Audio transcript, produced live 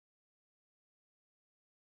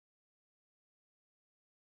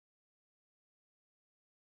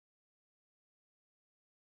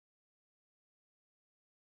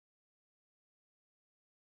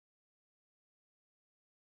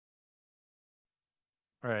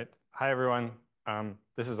All right. Hi, everyone.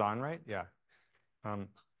 This is on, right? Yeah. Um,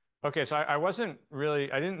 okay, so I wasn't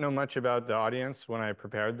really, I didn't know much about the audience when I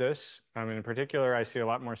prepared this. In particular, I see a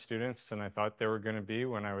lot more students than I thought there were going to be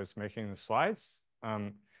when I was making the slides.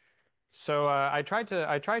 I tried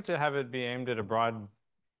to have it be aimed at a broad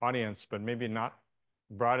audience, but maybe not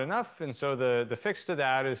broad enough. And so the fix to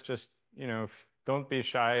that is just, don't be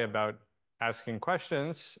shy about asking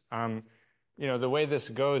questions. The way this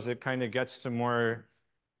goes, it kind of gets to more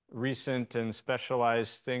recent and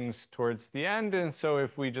specialized things towards the end. And so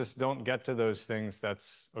if we just don't get to those things,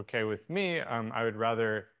 that's okay with me. I would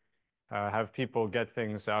rather have people get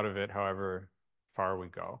things out of it however far we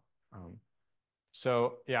go. Um,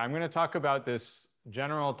 so yeah, I'm going to talk about this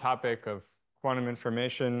general topic of quantum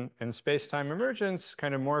information and space-time emergence,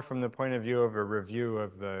 kind of more from the point of view of a review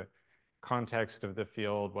of the context of the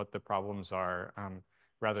field, what the problems are,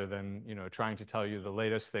 rather than trying to tell you the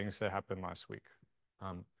latest things that happened last week.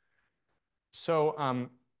 Um, so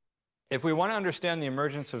if we want to understand the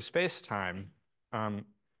emergence of space-time, um,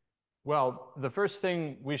 well, the first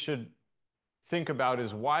thing we should think about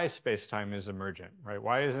is why space-time is emergent, right?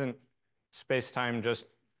 Why isn't space-time just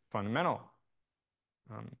fundamental?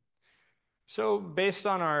 Um, so based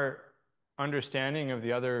on our understanding of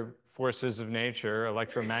the other forces of nature,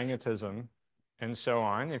 electromagnetism, and so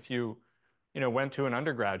on, if you went to an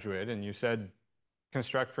undergraduate and you said,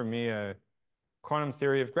 construct for me a quantum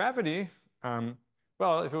theory of gravity, um,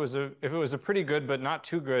 well, if it was a pretty good but not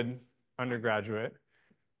too good undergraduate,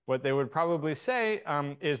 what they would probably say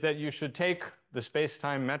is that you should take the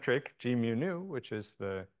space-time metric g mu nu, which is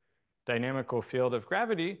the dynamical field of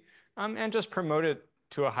gravity, and just promote it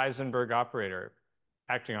to a Heisenberg operator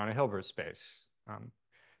acting on a Hilbert space.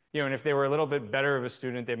 And if they were a little bit better of a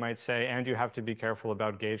student, they might say, and you have to be careful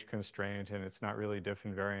about gauge constraint, and it's not really diff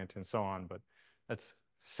invariant, and so on, but that's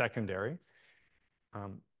secondary.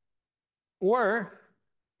 Um, or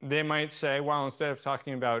they might say, well, instead of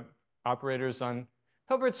talking about operators on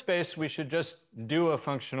Hilbert space, we should just do a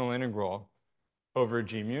functional integral over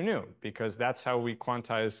g mu nu, because that's how we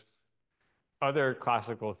quantize other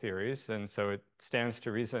classical theories. And so it stands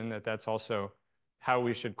to reason that that's also how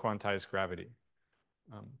we should quantize gravity.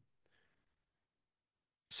 Um,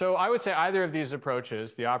 so I would say either of these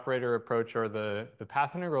approaches, the operator approach or the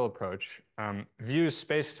path integral approach, views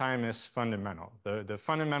space-time as fundamental. The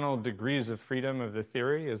fundamental degrees of freedom of the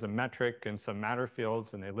theory is a metric in some matter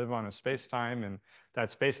fields, and they live on a space-time, and that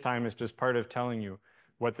space-time is just part of telling you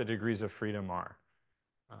what the degrees of freedom are.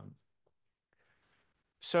 Um,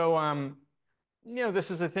 so this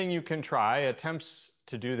is a thing you can try. Attempts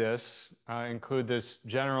to do this include this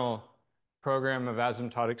general program of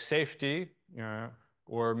asymptotic safety,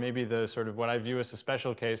 or maybe the sort of what I view as a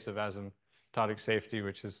special case of asymptotic safety,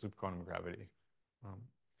 which is loop quantum gravity. Um,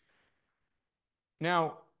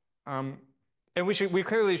 now, um, and we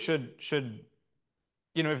clearly should,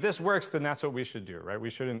 if this works, then that's what we should do, right? We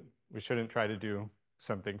shouldn't try to do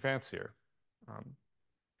something fancier. Um,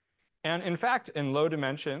 And in fact, in low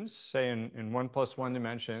dimensions, say in 1+1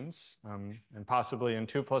 dimensions, and possibly in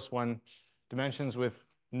 2+1 dimensions with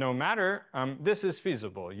no matter, this is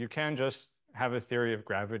feasible. You can just have a theory of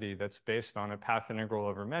gravity that's based on a path integral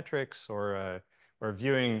over metrics, or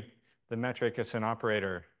viewing the metric as an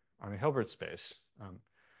operator on a Hilbert space.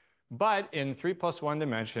 But in 3+1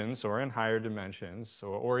 dimensions, or in higher dimensions,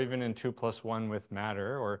 or even in 2+1 with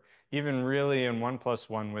matter, or even really in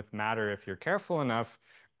 1+1 with matter, if you're careful enough,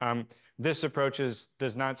 this approach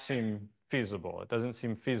does not seem feasible. It doesn't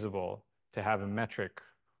seem feasible to have a metric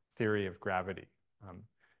theory of gravity,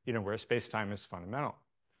 where space-time is fundamental.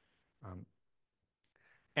 Um,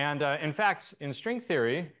 and in fact, in string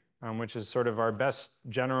theory, which is sort of our best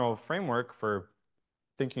general framework for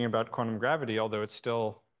thinking about quantum gravity, although it's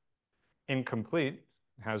still incomplete,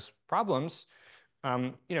 has problems.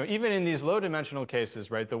 Even in these low-dimensional cases,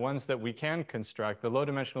 right, the ones that we can construct, the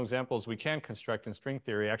low-dimensional examples we can construct in string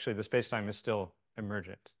theory, actually the space-time is still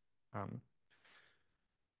emergent. Um,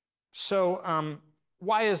 so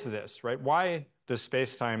why is this, right? Why does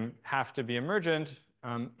space-time have to be emergent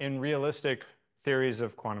in realistic theories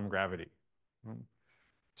of quantum gravity? Um,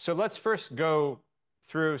 so let's first go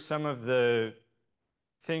through some of the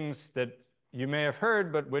things that you may have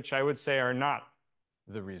heard, but which I would say are not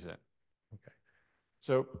the reason. Okay.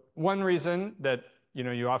 So one reason that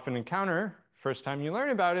you often encounter first time you learn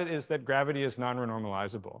about it is that gravity is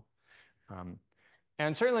non-renormalizable. Um,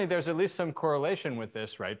 and certainly there's at least some correlation with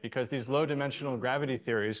this, right? Because these low-dimensional gravity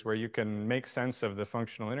theories where you can make sense of the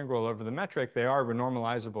functional integral over the metric, they are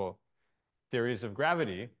renormalizable theories of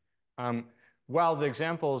gravity. While the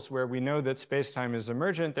examples where we know that space-time is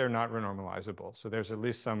emergent, they're not renormalizable. So there's at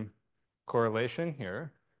least some correlation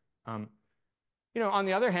here. Um, on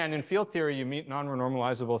the other hand, in field theory, you meet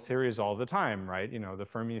non-renormalizable theories all the time, right? The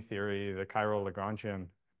Fermi theory, the chiral Lagrangian, et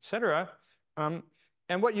cetera.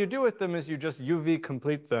 And what you do with them is you just UV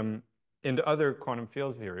complete them into other quantum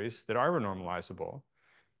field theories that are renormalizable.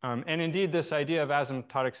 And indeed, this idea of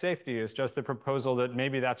asymptotic safety is just the proposal that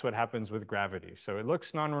maybe that's what happens with gravity. So it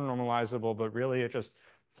looks non-renormalizable, but really it just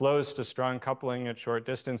flows to strong coupling at short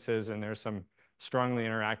distances, and there's some strongly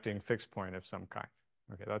interacting fixed point of some kind.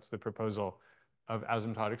 Okay, that's the proposal of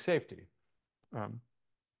asymptotic safety. Um,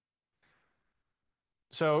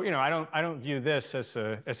 so I don't view this as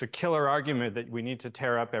a killer argument that we need to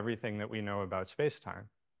tear up everything that we know about spacetime.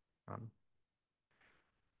 Um,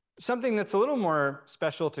 Something that's a little more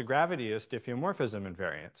special to gravity is diffeomorphism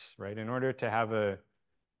invariance, right? In order to have a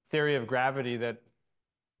theory of gravity that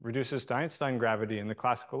reduces to Einstein gravity in the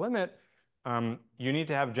classical limit, you need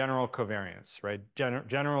to have general covariance, right?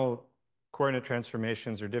 General coordinate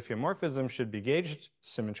transformations or diffeomorphism should be gauged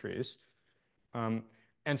symmetries. Um,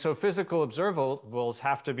 and so physical observables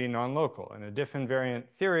have to be non-local. In a diff invariant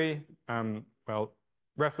theory, well,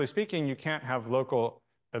 roughly speaking, you can't have local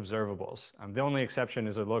observables. The only exception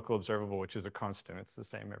is a local observable, which is a constant. It's the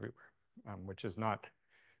same everywhere, which is not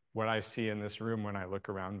what I see in this room when I look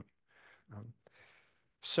around.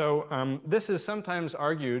 So this is sometimes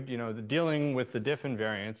argued, the dealing with the diff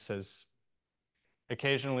invariance has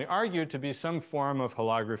occasionally argued to be some form of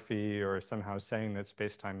holography or somehow saying that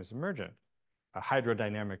spacetime is emergent.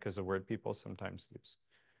 Hydrodynamic is a word people sometimes use.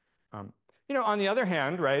 Um, on the other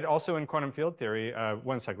hand, right, also in quantum field theory,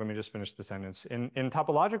 one sec, let me just finish the sentence. In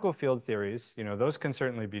topological field theories, those can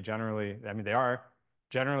certainly be generally, they are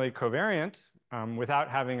generally covariant without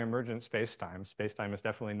having emergent spacetime. Spacetime is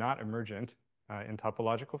definitely not emergent in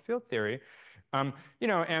topological field theory.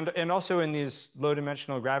 And also in these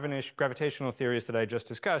low-dimensional gravitational theories that I just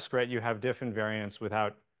discussed, right, you have diff invariance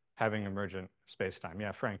without having emergent spacetime.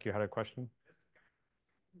 Yeah, Frank, you had a question?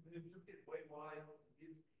 If you look at why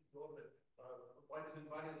why does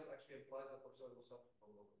invariance actually imply that observable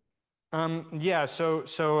substance? Yeah,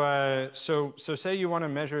 so say you want to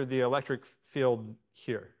measure the electric field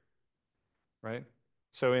here, right?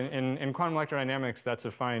 So in quantum electrodynamics, that's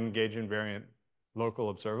a fine gauge invariant local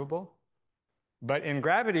observable. But in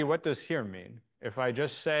gravity, what does here mean? If I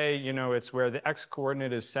just say, it's where the x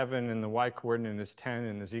coordinate is 7 and the y coordinate is 10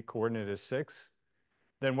 and the z coordinate is 6,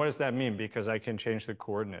 then what does that mean? Because I can change the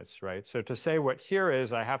coordinates, right? So to say what here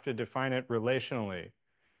is, I have to define it relationally.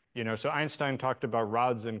 So Einstein talked about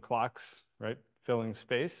rods and clocks, right? Filling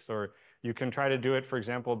space. Or you can try to do it, for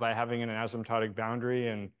example, by having an asymptotic boundary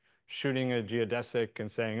and shooting a geodesic and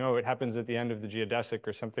saying, oh, it happens at the end of the geodesic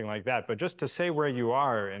or something like that. But just to say where you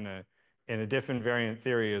are in a diff invariant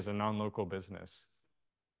theory is a non-local business.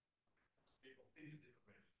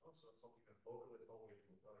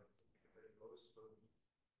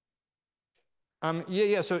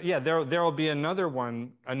 So there will be another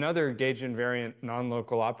one, another gauge invariant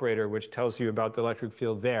non-local operator, which tells you about the electric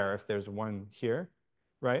field there, if there's one here,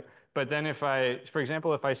 right? But then for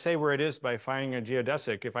example, if I say where it is by finding a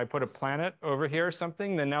geodesic, if I put a planet over here or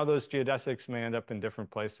something, then now those geodesics may end up in different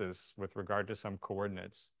places with regard to some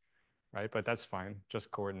coordinates, right? But that's fine, just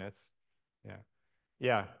coordinates. Yeah.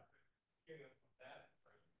 Yeah.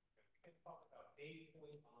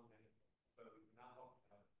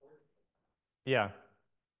 Yeah.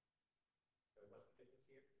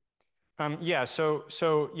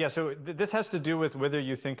 This has to do with whether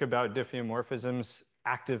you think about diffeomorphisms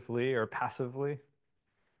actively or passively.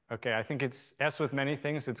 Okay, I think as with many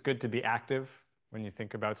things, it's good to be active when you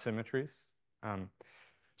think about symmetries.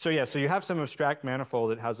 So you have some abstract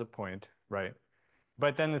manifold that has a point, right?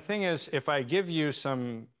 But then the thing is, if I give you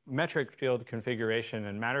some metric field configuration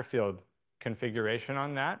and matter field configuration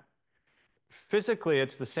on that, physically,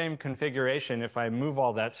 it's the same configuration if I move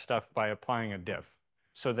all that stuff by applying a diff.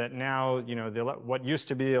 So that now, what used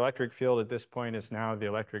to be the electric field at this point is now the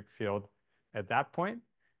electric field at that point.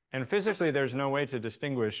 And physically, there's no way to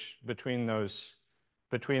distinguish between those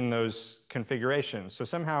configurations. So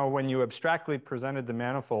somehow, when you abstractly presented the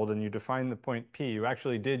manifold and you defined the point P, you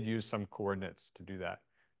actually did use some coordinates to do that.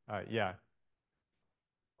 Yeah.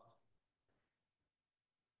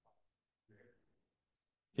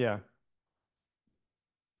 Yeah.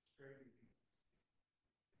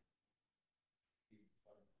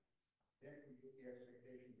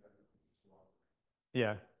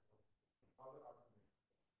 Yeah.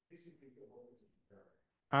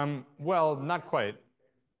 Well, not quite.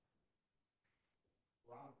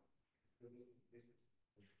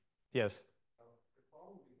 Yes.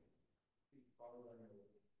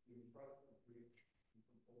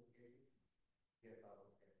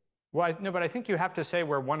 Well, no, but I think you have to say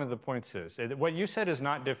where one of the points is. What you said is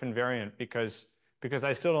not diff invariant because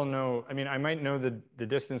I still don't know. I mean, I might know the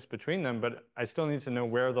distance between them, but I still need to know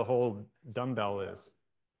where the whole dumbbell is.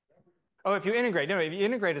 Oh, if you integrate, no, if you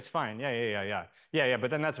integrate, it's fine. Yeah.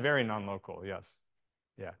 But then that's very non-local. Yes.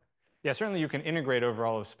 Yeah. Yeah. Certainly, you can integrate over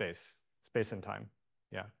all of space and time.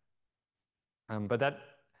 Yeah. But that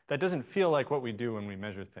doesn't feel like what we do when we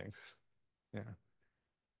measure things. Yeah.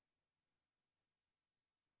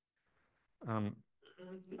 Um,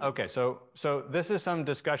 Okay, so this is some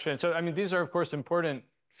discussion. So I mean, these are of course important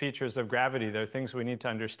features of gravity. They're things we need to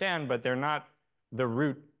understand, but they're not the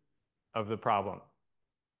root of the problem.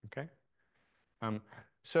 Okay. Um,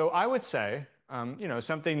 so I would say,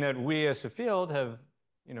 something that we as a field have,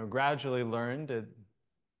 gradually learned at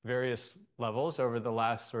various levels over the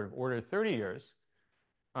last sort of order 30 years,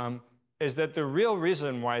 um, is that the real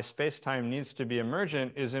reason why space-time needs to be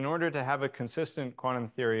emergent is in order to have a consistent quantum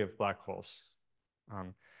theory of black holes.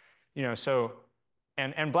 Um, so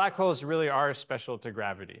and black holes really are special to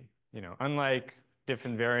gravity. Unlike diff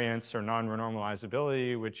invariance or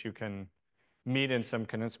non-renormalizability, which you can meet in some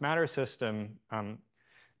condensed matter system,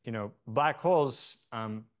 black holes,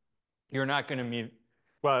 you're not going to meet,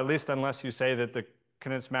 well, at least unless you say that the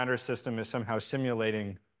condensed matter system is somehow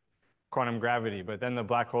simulating quantum gravity, but then the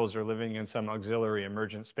black holes are living in some auxiliary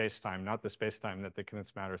emergent spacetime, not the spacetime that the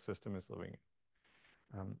condensed matter system is living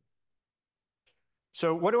in.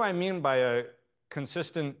 So what do I mean by a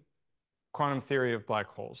consistent quantum theory of black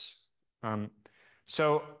holes? Um,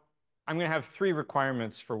 so I'm going to have three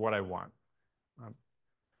requirements for what I want. Um,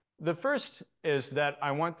 the first is that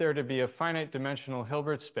I want there to be a finite dimensional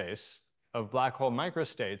Hilbert space of black hole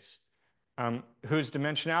microstates whose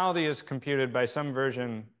dimensionality is computed by some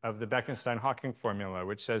version of the Bekenstein-Hawking formula,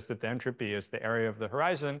 which says that the entropy is the area of the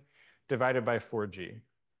horizon divided by 4g.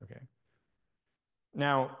 Okay.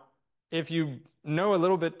 Now, if you know a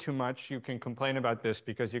little bit too much, you can complain about this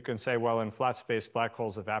because you can say, well, in flat space, black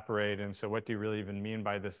holes evaporate. And so what do you really even mean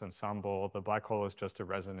by this ensemble? The black hole is just a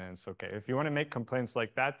resonance. Okay, if you want to make complaints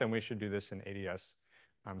like that, then we should do this in ADS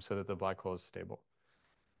so that the black hole is stable.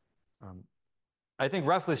 I think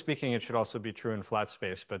roughly speaking, it should also be true in flat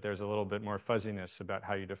space, but there's a little bit more fuzziness about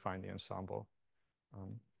how you define the ensemble.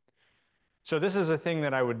 Um, so this is a thing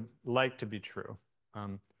that I would like to be true.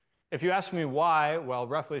 Um, if you ask me why, well,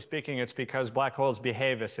 roughly speaking, it's because black holes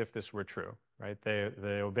behave as if this were true, right? They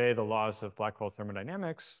obey the laws of black hole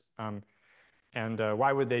thermodynamics. And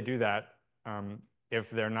why would they do that if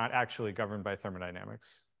they're not actually governed by thermodynamics?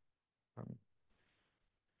 Um,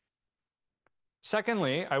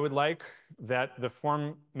 Secondly, I would like that the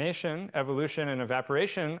formation, evolution, and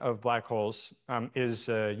evaporation of black holes is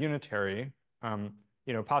unitary.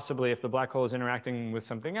 Possibly if the black hole is interacting with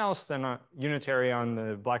something else, then unitary on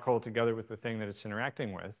the black hole together with the thing that it's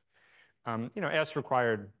interacting with, as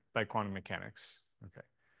required by quantum mechanics. Okay.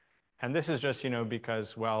 And this is just,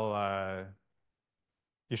 because, well,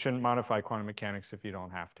 you shouldn't modify quantum mechanics if you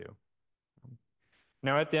don't have to.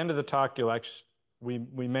 Now, at the end of the talk,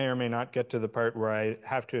 we may or may not get to the part where I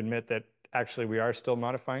have to admit that actually we are still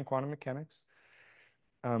modifying quantum mechanics.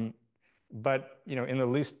 But in the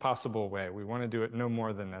least possible way. We want to do it no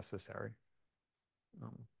more than necessary.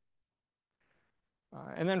 Um,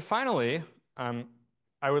 and then finally,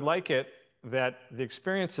 I would like it that the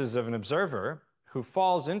experiences of an observer who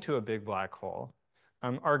falls into a big black hole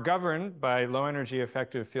are governed by low energy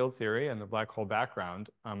effective field theory and the black hole background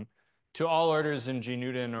to all orders in g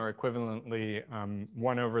Newton or equivalently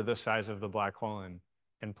 1 over the size of the black hole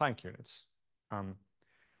in Planck units.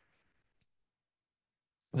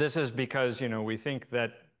 This is because we think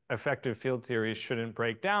that effective field theories shouldn't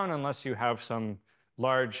break down unless you have some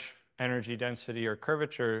large energy density or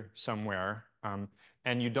curvature somewhere,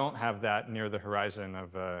 and you don't have that near the horizon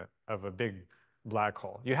of a big black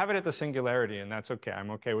hole. You have it at the singularity, and that's okay.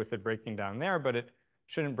 I'm okay with it breaking down there, but it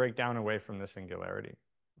shouldn't break down away from the singularity.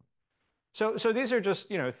 So these are just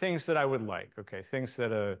things that I would like. Okay, things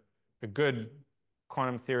that a good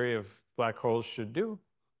quantum theory of black holes should do.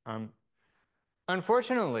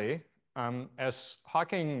 Unfortunately, as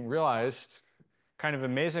Hawking realized kind of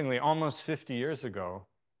amazingly almost 50 years ago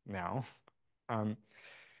now,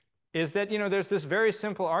 is that there's this very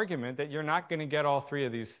simple argument that you're not going to get all three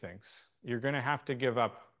of these things. You're going to have to give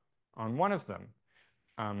up on one of them.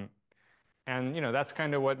 And that's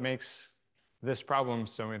kind of what makes this problem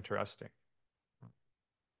so interesting.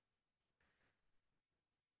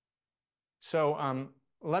 So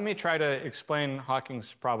let me try to explain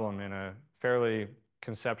Hawking's problem in a fairly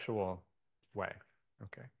conceptual way.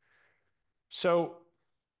 Okay. So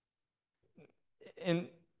in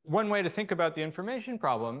one way to think about the information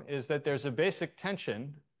problem is that there's a basic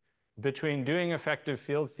tension between doing effective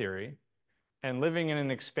field theory and living in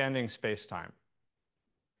an expanding space-time.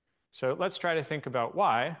 So let's try to think about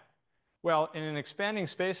why. Well, in an expanding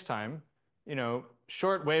space-time,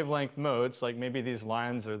 short wavelength modes, like maybe these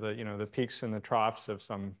lines are the peaks and the troughs of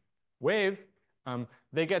some wave,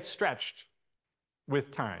 they get stretched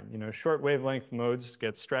with time. Short wavelength modes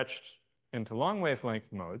get stretched into long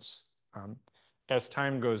wavelength modes um, as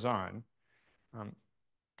time goes on. Um,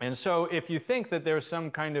 and so if you think that there's some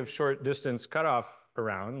kind of short distance cutoff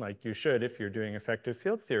around, like you should if you're doing effective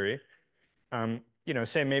field theory,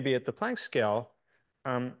 say maybe at the Planck scale,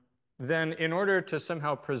 um, then in order to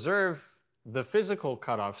somehow preserve the physical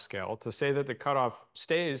cutoff scale, to say that the cutoff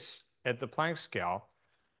stays at the Planck scale,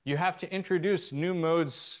 you have to introduce new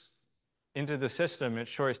modes into the system at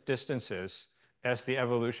short distances as the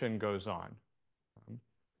evolution goes on.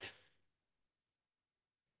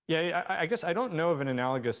 Yeah, I guess I don't know of an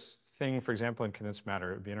analogous thing, for example, in condensed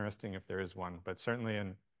matter. It would be interesting if there is one, but certainly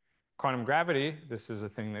in quantum gravity, this is a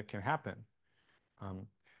thing that can happen. Um,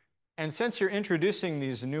 and since you're introducing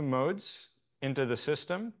these new modes into the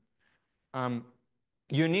system, um,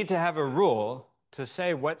 you need to have a rule to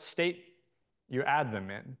say what state you add them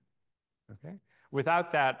in. Okay?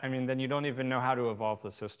 Without that, I mean, then you don't even know how to evolve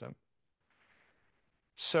the system.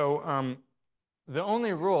 So the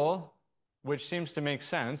only rule which seems to make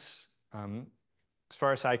sense, as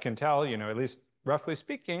far as I can tell, at least roughly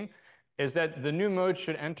speaking, is that the new modes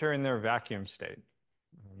should enter in their vacuum state.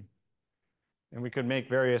 And we could make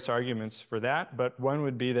various arguments for that, but one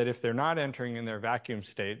would be that if they're not entering in their vacuum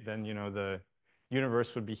state, then the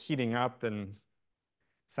universe would be heating up and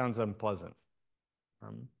sounds unpleasant.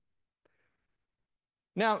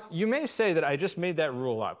 Now, you may say that I just made that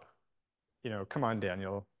rule up. Come on,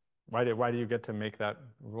 Daniel. Why do you get to make that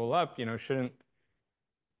rule up? Shouldn't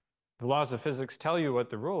the laws of physics tell you what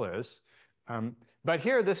the rule is? But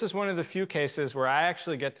here, this is one of the few cases where I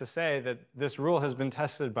actually get to say that this rule has been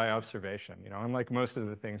tested by observation, unlike most of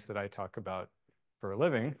the things that I talk about for a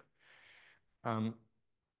living.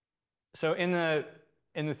 So in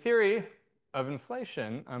the theory of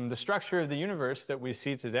inflation, the structure of the universe that we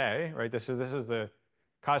see today, right? This is the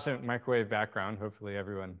cosmic microwave background. Hopefully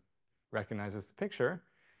everyone recognizes the picture.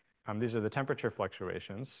 These are the temperature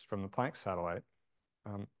fluctuations from the Planck satellite.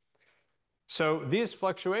 So these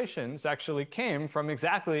fluctuations actually came from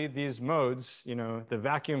exactly these modes, the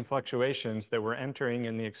vacuum fluctuations that were entering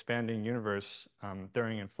in the expanding universe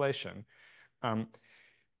during inflation.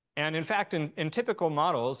 And in fact, in typical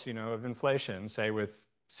models, of inflation, say with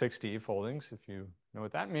 60 foldings, if you know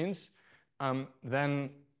what that means, then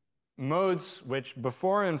modes which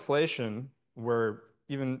before inflation were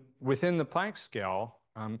even within the Planck scale,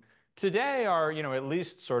 today are, at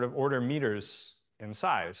least sort of order meters in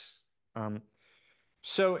size.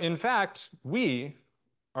 So in fact, we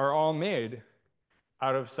are all made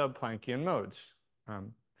out of subplanckian modes,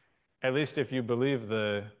 at least if you believe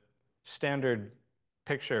the standard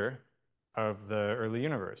picture of the early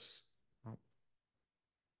universe.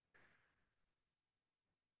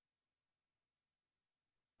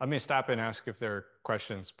 Let me stop and ask if there are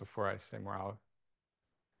questions before I say more.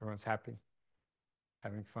 Everyone's happy,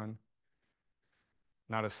 having fun,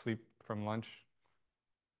 not asleep from lunch.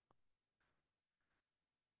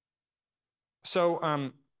 So,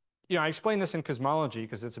 I explain this in cosmology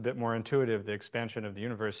because it's a bit more intuitive, the expansion of the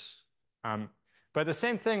universe. But the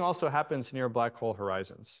same thing also happens near black hole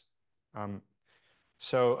horizons.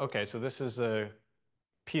 Okay, so this is a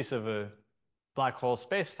piece of a black hole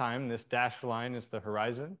space-time. This dashed line is the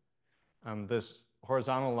horizon. This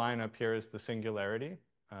horizontal line up here is the singularity.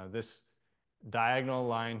 This diagonal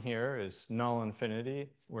line here is null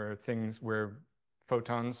infinity, where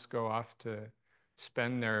photons go off to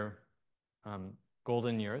spend their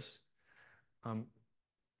golden years.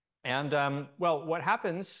 Well, what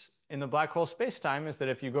happens in the black hole spacetime is that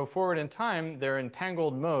if you go forward in time, there are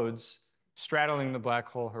entangled modes straddling the black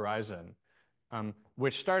hole horizon,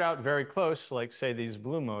 which start out very close, like say these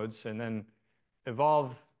blue modes, and then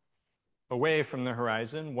evolve away from the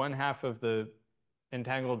horizon. One half of the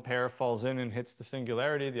entangled pair falls in and hits the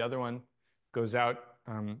singularity. The other one goes out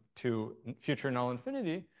to future null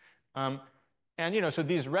infinity. So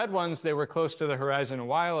these red ones, they were close to the horizon a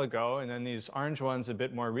while ago, and then these orange ones a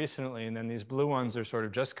bit more recently, and then these blue ones are sort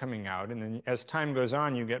of just coming out. And then as time goes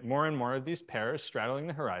on, you get more and more of these pairs straddling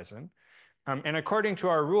the horizon. And according to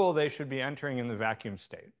our rule, they should be entering in the vacuum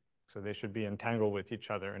state. So they should be entangled with each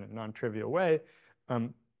other in a non-trivial way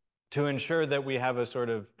to ensure that we have a sort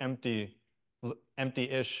of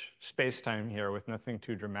empty-ish space-time here with nothing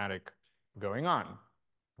too dramatic going on.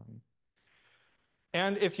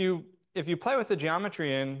 And if you if you play with the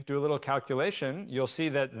geometry and do a little calculation, you'll see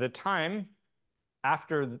that the time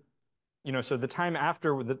after, so the time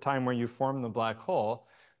after the time where you form the black hole,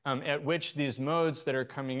 at which these modes that are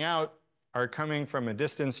coming out are coming from a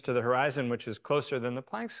distance to the horizon, which is closer than the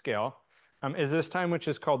Planck scale, is this time which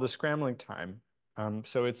is called the scrambling time.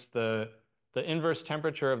 So it's the inverse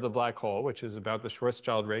temperature of the black hole, which is about the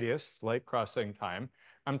Schwarzschild radius, light crossing time,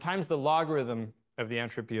 times the logarithm of the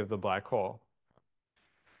entropy of the black hole.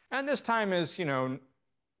 And this time is,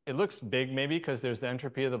 it looks big maybe because there's the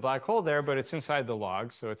entropy of the black hole there, but it's inside the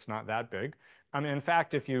log, so it's not that big. In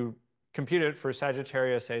fact, if you compute it for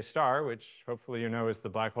Sagittarius A star, which hopefully you know is the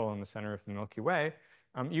black hole in the center of the Milky Way,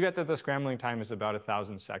 you get that the scrambling time is about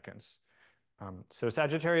 1,000 seconds. So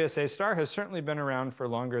Sagittarius A star has certainly been around for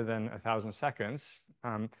longer than 1,000 seconds.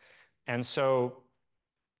 And so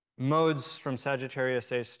modes from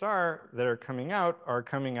Sagittarius A star that are coming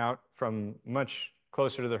out from much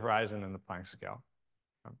closer to the horizon than the Planck scale.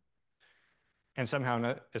 And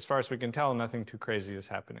somehow, as far as we can tell, nothing too crazy is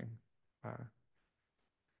happening.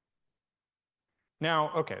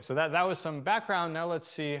 Now, okay, so that was some background. Now let's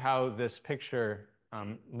see how this picture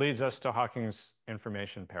leads us to Hawking's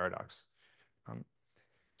information paradox.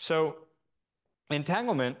 So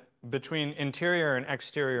entanglement between interior and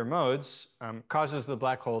exterior modes causes the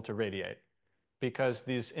black hole to radiate, because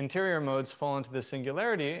these interior modes fall into the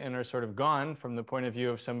singularity and are sort of gone from the point of view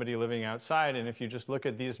of somebody living outside. And if you just look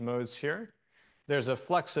at these modes here, there's a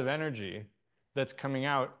flux of energy that's coming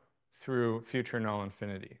out through future null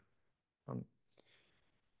infinity.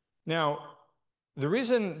 Now, the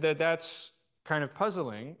reason that that's kind of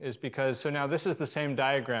puzzling is because, so now this is the same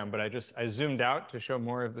diagram, but I zoomed out to show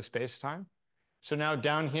more of the space-time. So now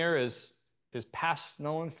down here is past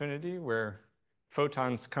null infinity, where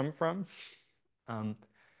photons come from. And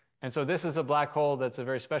so this is a black hole that's a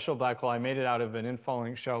very special black hole. I made it out of an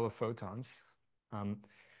infalling shell of photons.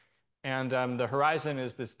 And the horizon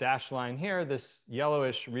is this dashed line here. This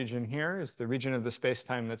yellowish region here is the region of the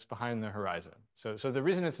space-time that's behind the horizon. So the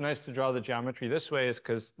reason it's nice to draw the geometry this way is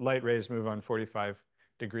because light rays move on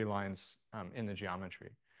 45-degree lines in the geometry.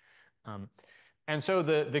 And so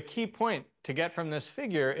the key point to get from this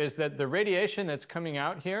figure is that the radiation that's coming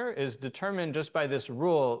out here is determined just by this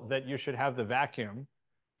rule that you should have the vacuum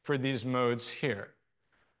for these modes here.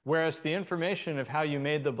 Whereas the information of how you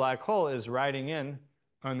made the black hole is riding in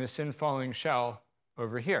on this infalling shell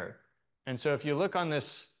over here. And so if you look on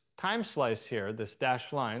this time slice here, this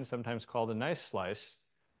dashed line, sometimes called a nice slice,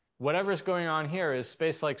 whatever's going on here is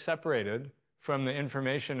space-like separated from the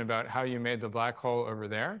information about how you made the black hole over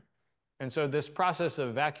there. And so this process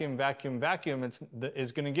of vacuum, vacuum, vacuum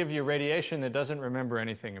is going to give you radiation that doesn't remember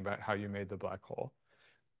anything about how you made the black hole.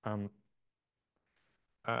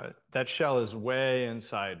 That shell is way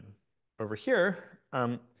inside over here.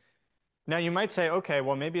 Now you might say, okay,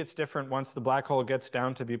 well, maybe it's different once the black hole gets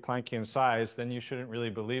down to be Planckian size, then you shouldn't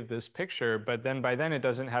really believe this picture, but then by then it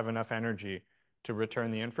doesn't have enough energy to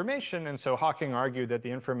return the information. And so Hawking argued that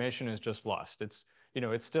the information is just lost. It's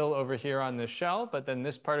still over here on this shell, but then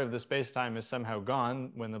this part of the space-time is somehow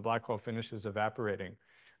gone when the black hole finishes evaporating.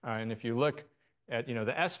 And if you look at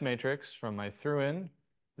the S matrix from I threw in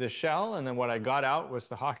this shell, and then what I got out was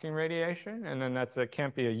the Hawking radiation, and then that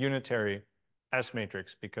can't be a unitary S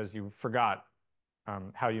matrix because you forgot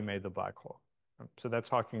how you made the black hole. So that's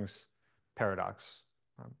Hawking's paradox.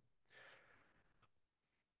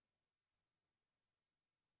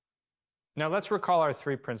 Now let's recall our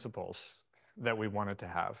three principles that we wanted to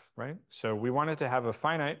have, right? So we wanted to have a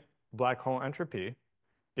finite black hole entropy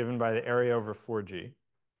given by the area over 4G.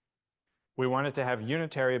 We wanted to have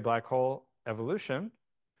unitary black hole evolution.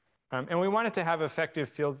 And we wanted to have effective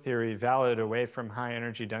field theory valid away from high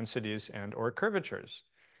energy densities and or curvatures.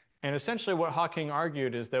 And essentially what Hawking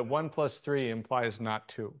argued is that 1 plus 3 implies not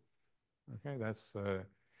 2. Okay, that's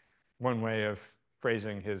one way of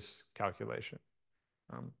phrasing his calculation.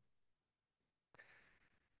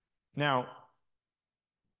 Now,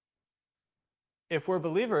 if we're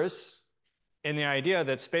believers in the idea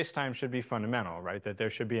that space-time should be fundamental, right? That there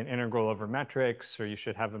should be an integral over metrics, or you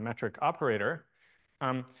should have a metric operator,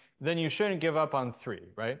 then you shouldn't give up on 3,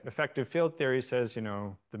 right? Effective field theory says,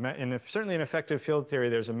 certainly in effective field theory,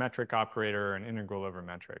 there's a metric operator or an integral over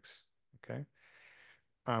metrics, okay?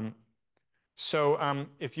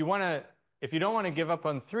 If you don't want to give up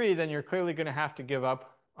on 3, then you're clearly going to have to give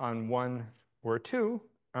up on 1 or 2.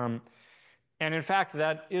 And in fact,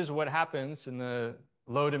 that is what happens in the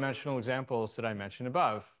low-dimensional examples that I mentioned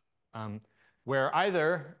above, where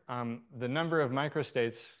either the number of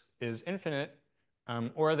microstates is infinite,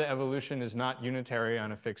 or the evolution is not unitary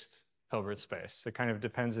on a fixed Hilbert space. It kind of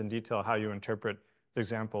depends in detail how you interpret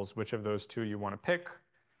examples which of those two you want to pick.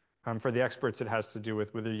 For the experts, it has to do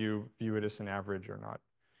with whether you view it as an average or not,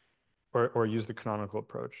 or use the canonical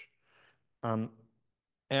approach. Um,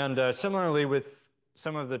 and similarly, with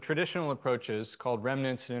some of the traditional approaches called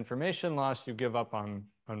remnants and information loss, you give up on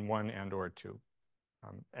one and or two,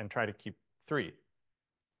 and try to keep three.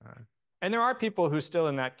 And there are people who still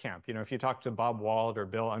in that camp. You know, if you talk to Bob Wald or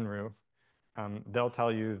Bill Unruh, they'll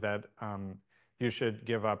tell you that you should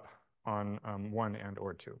give up on one and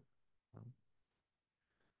or two.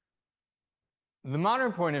 The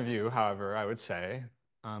modern point of view, however, I would say,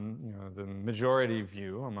 you know, the majority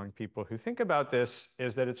view among people who think about this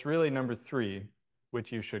is that it's really number three,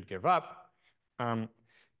 which you should give up.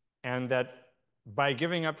 And that by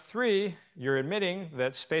giving up three, you're admitting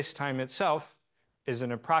that space-time itself is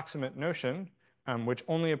an approximate notion, which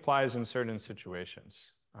only applies in certain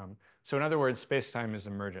situations. So in other words, space-time is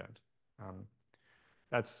emergent.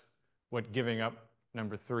 That's what giving up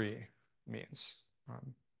number three means.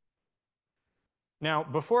 Now,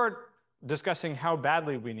 before discussing how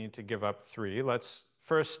badly we need to give up three, let's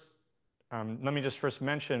first, let me just first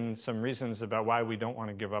mention some reasons about why we don't want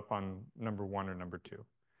to give up on number one or number two.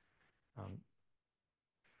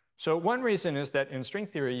 So one reason is that in string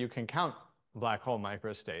theory, you can count black hole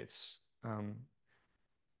microstates,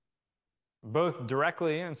 both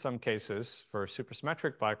directly in some cases for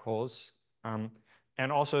supersymmetric black holes,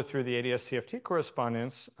 and also through the ADS-CFT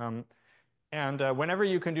correspondence. And whenever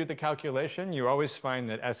you can do the calculation, you always find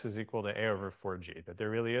that S is equal to A over 4G, that there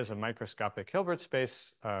really is a microscopic Hilbert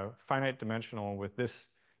space, finite dimensional, with this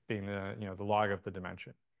being the, you know, the log of the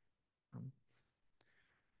dimension.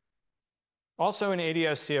 Also in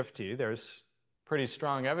ADS-CFT, there's pretty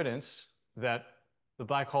strong evidence that the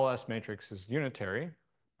black hole S matrix is unitary.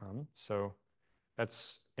 So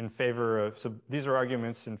that's in favor of, so these are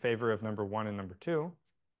arguments in favor of number one and number two.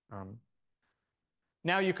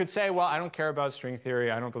 Now you could say, well, I don't care about string theory.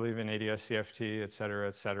 I don't believe in ADS-CFT, et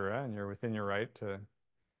cetera, and you're within your right to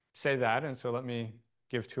say that. And so let me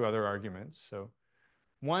give two other arguments. So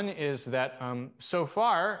one is that so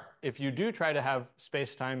far, if you do try to have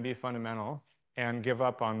space-time be fundamental and give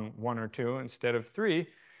up on one or two instead of three,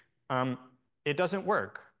 it doesn't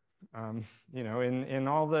work. You know, in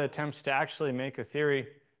all the attempts to actually make a theory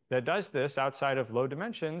that does this outside of low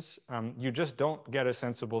dimensions, you just don't get a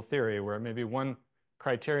sensible theory where maybe one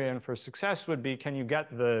criterion for success would be, can you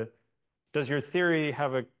get does your theory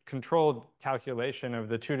have a controlled calculation of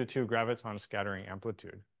the 2-to-2 graviton scattering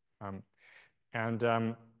amplitude?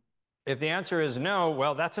 If the answer is no,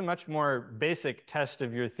 well, that's a much more basic test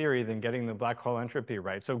of your theory than getting the black hole entropy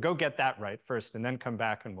right. So go get that right first, and then come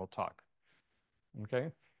back and we'll talk.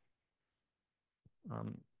 Okay?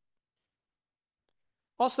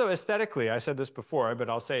 Also, aesthetically, I said this before, but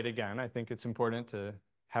I'll say it again. I think it's important to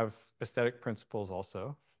have aesthetic principles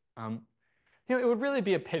also. You know, it would really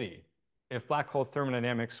be a pity if black hole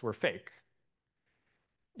thermodynamics were fake.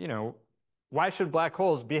 You know, why should black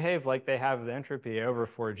holes behave like they have the entropy over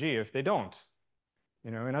 4G if they don't?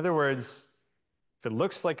 You know, in other words, if it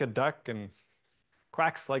looks like a duck and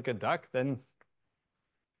quacks like a duck, then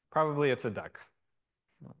probably it's a duck.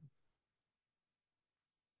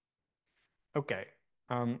 Okay.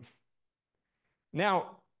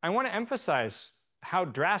 Now, I want to emphasize how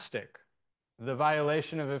drastic the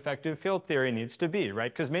violation of effective field theory needs to be,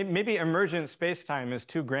 right? Because maybe emergent spacetime is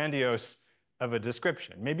too grandiose of a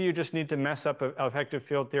description. Maybe you just need to mess up effective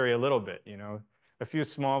field theory a little bit, you know, a few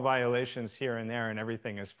small violations here and there and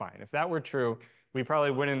everything is fine. If that were true, we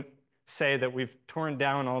probably wouldn't say that we've torn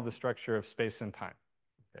down all the structure of space and time.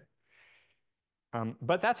 Okay.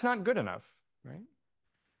 But that's not good enough, right?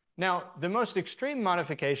 Now, the most extreme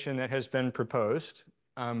modification that has been proposed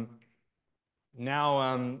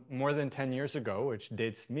now more than 10 years ago, which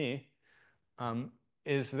dates me,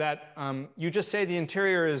 is that you just say the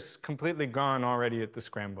interior is completely gone already at the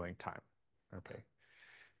scrambling time. Okay.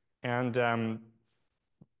 And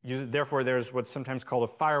therefore, there's what's sometimes called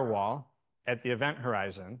a firewall at the event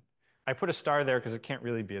horizon. I put a star there because it can't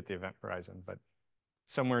really be at the event horizon, but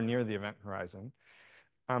somewhere near the event horizon,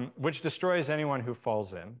 which destroys anyone who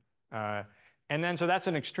falls in. And then, so that's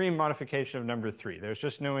an extreme modification of number three. There's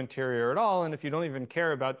just no interior at all. And if you don't even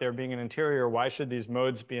care about there being an interior, why should these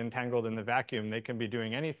modes be entangled in the vacuum? They can be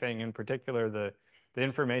doing anything. In particular, the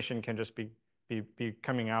information can just be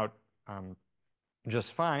coming out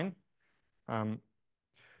just fine.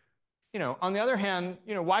 You know, on the other hand,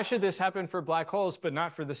 you know, why should this happen for black holes but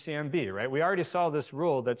not for the CMB, right? We already saw this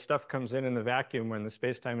rule that stuff comes in the vacuum when the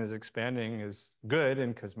spacetime is expanding is good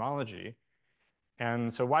in cosmology.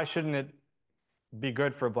 And so why shouldn't it be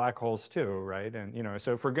good for black holes too, right? And you know,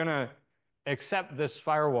 so if we're gonna accept this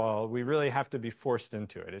firewall, we really have to be forced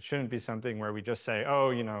into it. It shouldn't be something where we just say,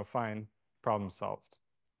 oh, fine, problem solved.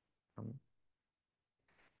 Um,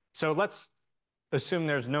 so let's assume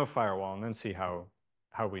there's no firewall and then see how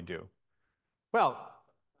we do. Well,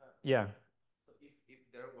 yeah. So if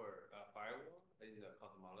there were a firewall in the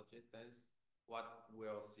cosmology sense, what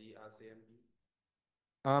we'll see as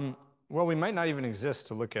CMB? Um, well, we might not even exist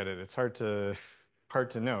to look at it. It's hard to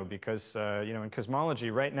know because in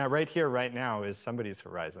cosmology right now, right here, right now is somebody's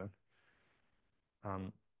horizon.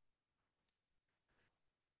 Um,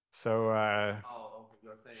 so Oh, okay,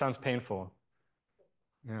 you're saying sounds painful.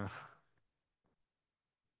 Yeah.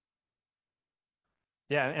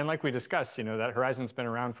 Yeah, and like we discussed, that horizon's been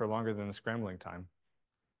around for longer than the scrambling time.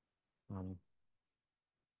 Um,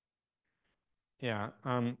 yeah.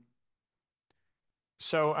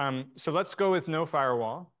 So let's go with no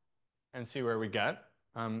firewall and see where we get.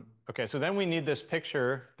 Okay, so then we need this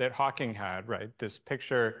picture that Hawking had, right? This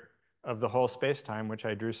picture of the whole space-time, which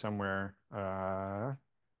I drew somewhere.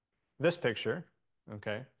 This picture,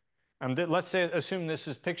 okay? Let's say, assume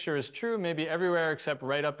picture is true, maybe everywhere except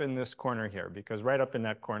right up in this corner here, because right up in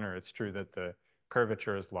that corner, it's true that the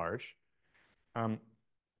curvature is large. Um,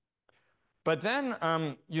 But then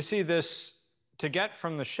you see this to get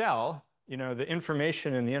from the shell, the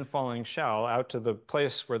information in the infalling shell out to the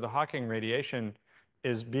place where the Hawking radiation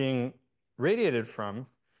is being radiated from,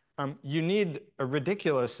 you need a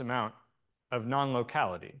ridiculous amount of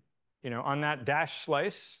non-locality. On that dash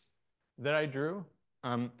slice that I drew,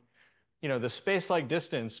 um, the space-like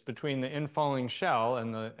distance between the infalling shell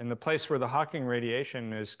and the place where the Hawking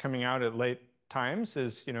radiation is coming out at late times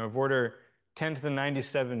is, of order 10 to the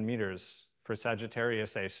 97 meters for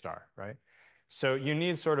Sagittarius A star, right? So you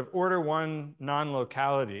need sort of order 1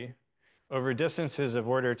 non-locality over distances of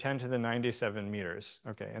order 10 to the 97 meters.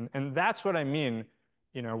 Okay, and that's what I mean,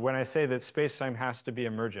 when I say that space-time has to be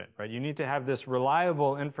emergent, right? You need to have this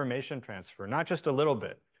reliable information transfer, not just a little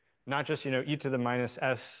bit, not just, e to the minus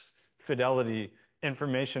s fidelity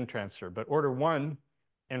information transfer, but order 1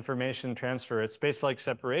 information transfer at space-like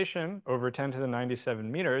separation over 10 to the 97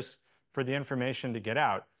 meters for the information to get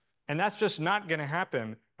out. And that's just not going to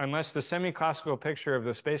happen unless the semi-classical picture of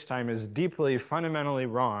the space-time is deeply, fundamentally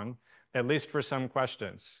wrong, at least for some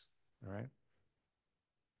questions. All right.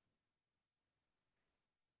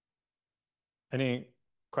 Any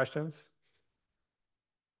questions?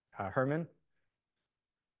 Herman?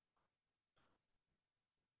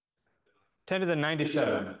 10 to the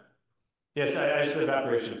 97. Yes, it's the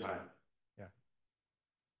evaporation time. Yeah.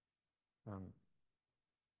 Um,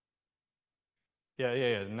 yeah.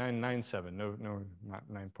 997. No, not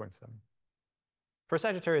 9.7. For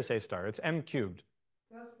Sagittarius A star, it's m cubed.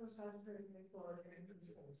 That's for Sagittarius next door in empty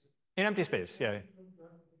space. In empty space, yeah.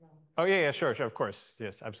 Oh, yeah, sure, of course.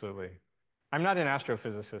 Yes, absolutely. I'm not an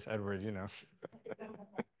astrophysicist, Edward,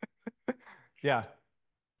 Yeah.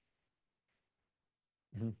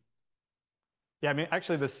 Mhm. Yeah, I mean,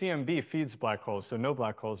 actually, the CMB feeds black holes, so no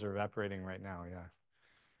black holes are evaporating right now, yeah.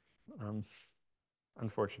 Um,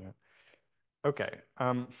 Unfortunate. Okay.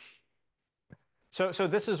 So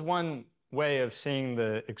this is one way of seeing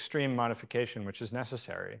the extreme modification which is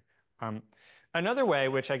necessary. Um, Another way,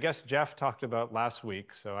 which I guess Jeff talked about last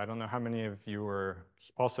week, so I don't know how many of you were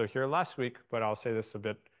also here last week, but I'll say this a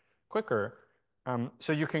bit quicker.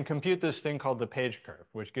 So you can compute this thing called the Page curve,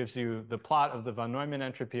 which gives you the plot of the von Neumann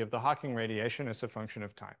entropy of the Hawking radiation as a function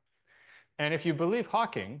of time. And if you believe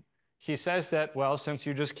Hawking, he says that, well, since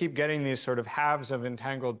you just keep getting these sort of halves of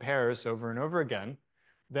entangled pairs over and over again,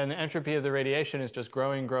 then the entropy of the radiation is just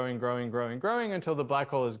growing, growing, growing, growing, growing until the black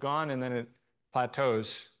hole is gone, and then it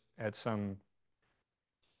plateaus at some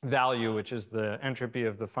value, which is the entropy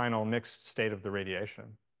of the final mixed state of the radiation.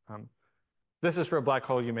 Um, this is for a black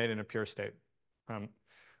hole you made in a pure state. Um,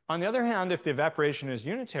 on the other hand, if the evaporation is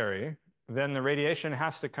unitary, then the radiation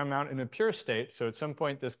has to come out in a pure state. So at some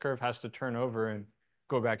point, this curve has to turn over and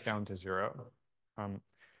go back down to 0.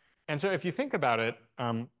 And so if you think about it,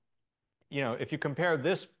 if you compare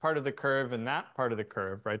this part of the curve and that part of the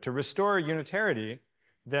curve, right, to restore unitarity,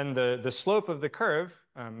 then the slope of the curve,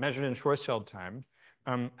 measured in Schwarzschild time,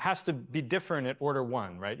 has to be different at order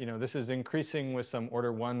 1, right? This is increasing with some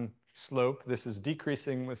order 1 slope. This is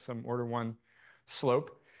decreasing with some order 1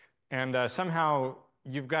 slope. And somehow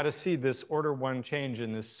you've got to see this order 1 change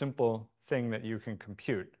in this simple thing that you can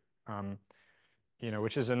compute,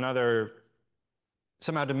 which is another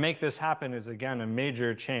somehow to make this happen is, again, a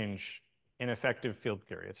major change in effective field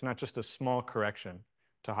theory. It's not just a small correction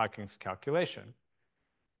to Hawking's calculation.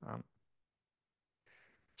 Um,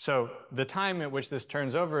 so the time at which this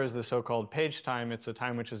turns over is the so-called Page time. It's a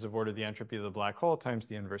time which is of order the entropy of the black hole times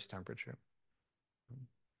the inverse temperature.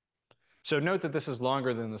 So note that this is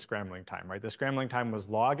longer than the scrambling time, right? The scrambling time was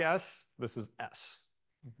log s. This is s.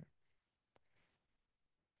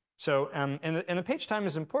 So and the page time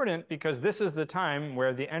is important because this is the time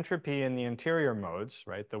where the entropy in the interior modes,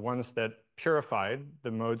 right, the ones that purified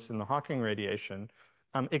the modes in the Hawking radiation,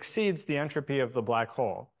 exceeds the entropy of the black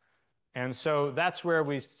hole. And so that's where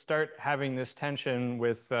we start having this tension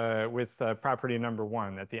with property number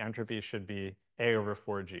one, that the entropy should be A over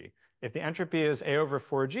 4G. If the entropy is A over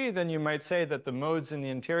 4G, then you might say that the modes in the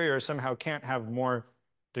interior somehow can't have more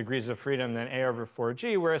degrees of freedom than A over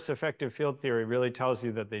 4G, whereas effective field theory really tells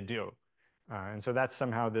you that they do. And so that's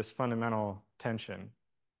somehow this fundamental tension.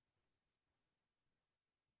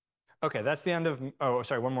 Okay, that's the end of, oh,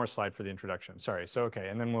 sorry, one more slide for the introduction. Sorry, so okay,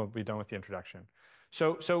 and then we'll be done with the introduction.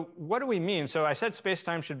 So what do we mean? So I said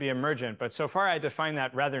space-time should be emergent, but so far I define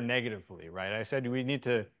that rather negatively, right? I said we need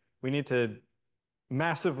to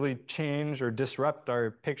massively change or disrupt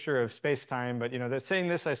our picture of space-time, but that saying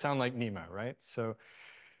this, I sound like Nima, right? So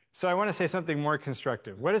I want to say something more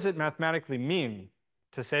constructive. What does it mathematically mean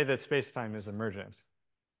to say that space-time is emergent?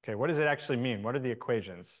 Okay, what does it actually mean? What are the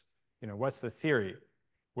equations? What's the theory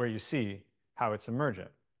where you see how it's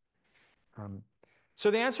emergent? Um, so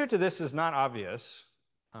the answer to this is not obvious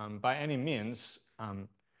by any means,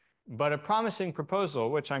 but a promising proposal,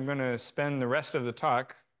 which I'm going to spend the rest of the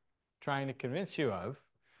talk trying to convince you of,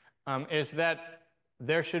 is that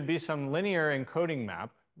there should be some linear encoding map,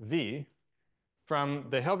 V, from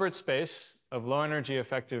the Hilbert space of low energy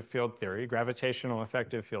effective field theory, gravitational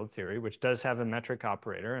effective field theory, which does have a metric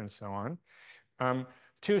operator and so on, um,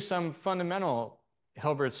 to some fundamental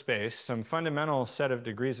Hilbert space, some fundamental set of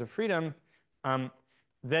degrees of freedom um,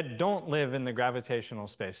 that don't live in the gravitational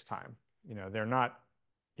space-time. They're not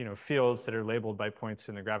fields that are labeled by points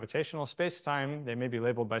in the gravitational space-time. They may be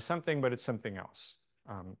labeled by something, but it's something else.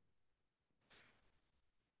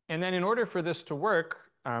 And then in order for this to work,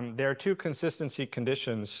 there are two consistency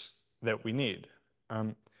conditions that we need.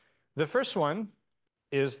 The first one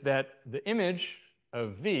is that the image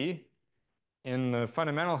of V in the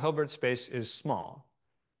fundamental Hilbert space is small.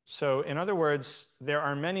 So in other words, there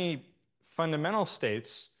are many fundamental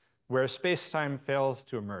states where space-time fails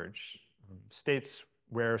to emerge, states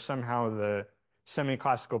where somehow the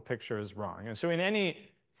semi-classical picture is wrong. And so in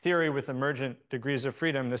any theory with emergent degrees of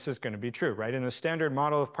freedom, this is going to be true, right? In the standard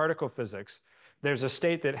model of particle physics, there's a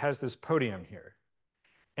state that has this podium here.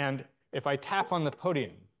 And if I tap on the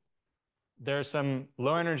podium, there are some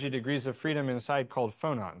low energy degrees of freedom inside called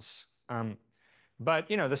phonons. But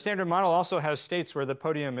the standard model also has states where the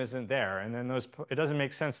podium isn't there, and then it doesn't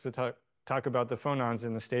make sense to talk about the phonons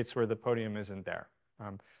in the states where the podium isn't there.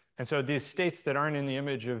 And so these states that aren't in the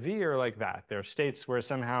image of V are like that. They're states where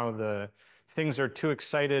somehow the things are too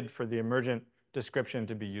excited for the emergent description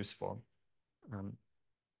to be useful.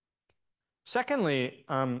 Secondly,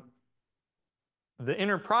 the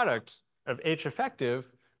inner product of H effective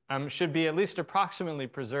should be at least approximately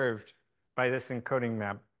preserved by this encoding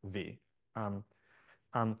map V.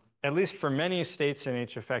 At least for many states in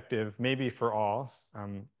H effective, maybe for all.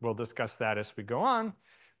 We'll discuss that as we go on.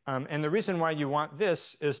 And the reason why you want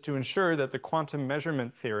this is to ensure that the quantum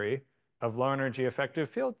measurement theory of low energy effective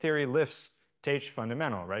field theory lifts to H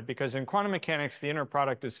fundamental, right? Because in quantum mechanics, the inner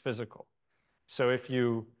product is physical. So if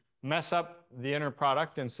you mess up the inner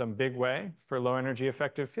product in some big way for low energy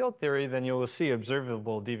effective field theory, then you will see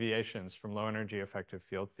observable deviations from low energy effective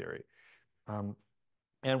field theory.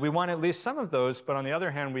 And we want at least some of those, but on the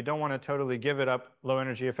other hand, we don't want to totally give it up low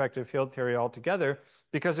energy effective field theory altogether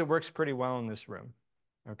because it works pretty well in this room.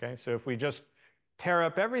 Okay, so if we just tear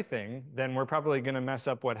up everything, then we're probably going to mess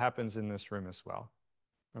up what happens in this room as well.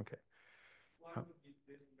 Okay. Why would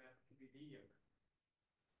this map to be linear?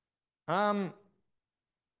 Um,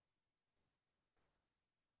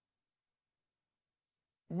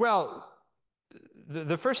 well,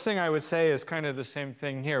 the first thing I would say is kind of the same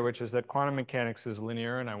thing here, which is that quantum mechanics is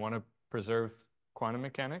linear, and I want to preserve quantum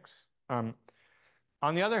mechanics.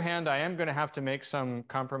 On the other hand, I am going to have to make some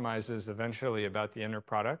compromises eventually about the inner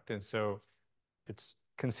product, and so it's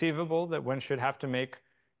conceivable that one should have to make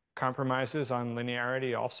compromises on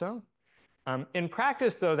linearity also. In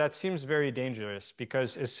practice, though, that seems very dangerous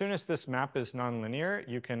because as soon as this map is nonlinear,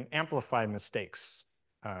 you can amplify mistakes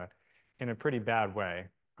in a pretty bad way.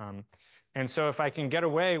 And so if I can get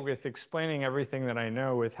away with explaining everything that I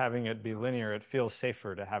know with having it be linear, it feels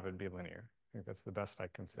safer to have it be linear. I think that's the best I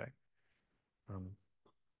can say.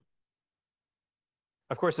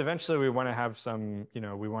 Of course, eventually we want to have some,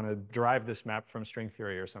 we want to derive this map from string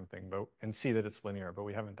theory or something, and see that it's linear, but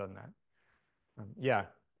we haven't done that. Yeah.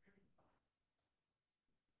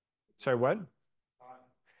 Sorry, what?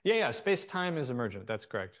 Yeah, space-time is emergent. That's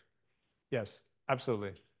correct. Yes,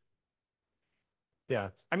 absolutely. Yeah.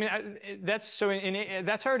 I mean, that's so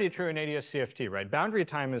that's already true in ADS-CFT, right? Boundary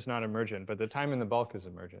time is not emergent, but the time in the bulk is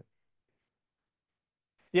emergent.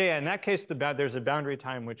 Yeah, yeah. In that case, there's a boundary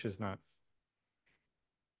time which is not.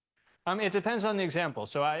 It depends on the example.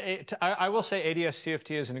 So I will say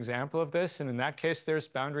ADS-CFT is an example of this, and in that case, there's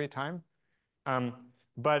boundary time.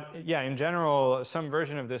 But yeah, in general, some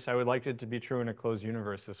version of this, I would like it to be true in a closed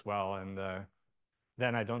universe as well, and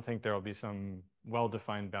then I don't think there will be some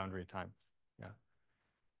well-defined boundary time. Yeah.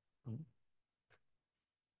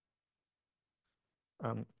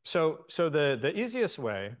 So the easiest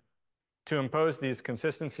way to impose these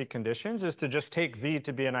consistency conditions is to just take V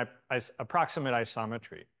to be an approximate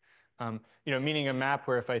isometry. Meaning a map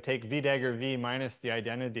where if I take V dagger V minus the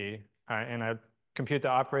identity and I compute the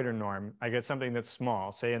operator norm, I get something that's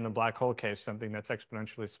small, say in the black hole case, something that's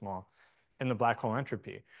exponentially small in the black hole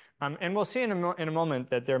entropy. And we'll see in a moment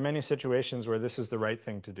that there are many situations where this is the right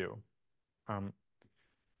thing to do. Um,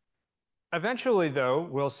 Eventually, though,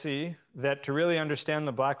 we'll see that to really understand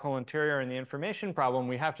the black hole interior and the information problem,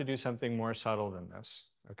 we have to do something more subtle than this.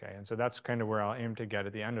 Okay, and so that's kind of where I'll aim to get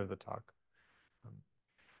at the end of the talk. Um,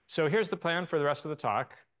 so here's the plan for the rest of the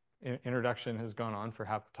talk. Introduction has gone on for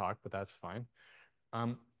half the talk, but that's fine.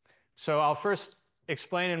 Um, so I'll first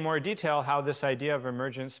explain in more detail how this idea of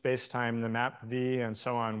emergent spacetime, the map V, and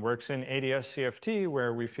so on works in ADS-CFT,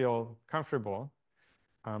 where we feel comfortable.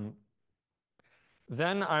 Um,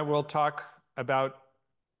 then I will talk about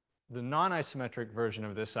the non-isometric version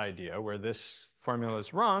of this idea, where this formula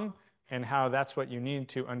is wrong, and how that's what you need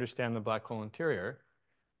to understand the black hole interior.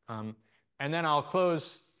 Um, and then I'll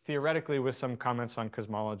close theoretically with some comments on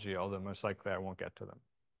cosmology, although most likely I won't get to them.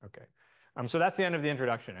 Okay. So that's the end of the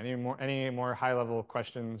introduction. Any more high-level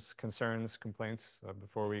questions, concerns, complaints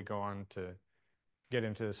before we go on to get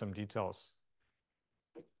into some details?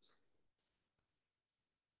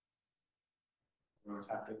 What's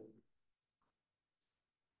happening?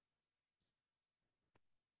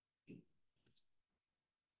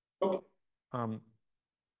 Okay. Um,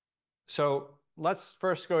 so let's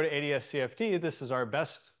first go to ADS-CFT. This is our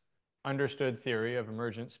best understood theory of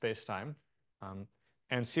emergent spacetime,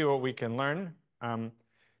 and see what we can learn,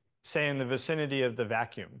 say in the vicinity of the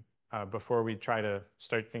vacuum, before we try to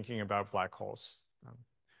start thinking about black holes.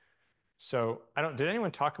 So did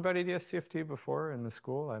anyone talk about ADS-CFT before in the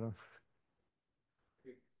school?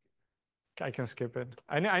 I can skip it.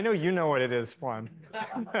 I know you know what it is, Juan.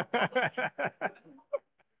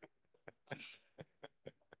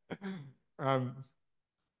 Um,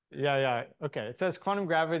 Yeah, yeah. Okay. It says quantum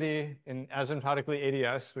gravity in asymptotically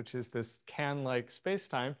ADS, which is this can-like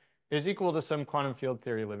space-time, is equal to some quantum field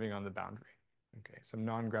theory living on the boundary. Okay, some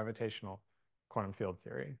non-gravitational quantum field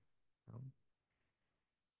theory.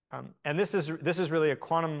 And this is really a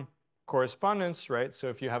quantum correspondence, right? So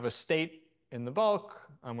if you have a state in the bulk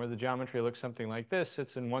where the geometry looks something like this,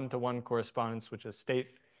 it's in one-to-one correspondence, which is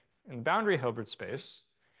state in boundary Hilbert space.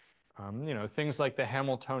 Things like the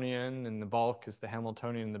Hamiltonian in the bulk is the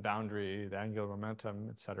Hamiltonian in the boundary, the angular momentum,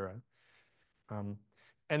 et cetera. And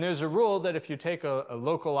there's a rule that if you take a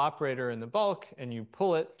local operator in the bulk and you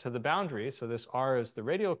pull it to the boundary, so this r is the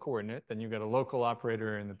radial coordinate, then you get a local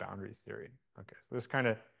operator in the boundary theory. Okay, so this kind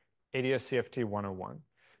of ADS-CFT 101.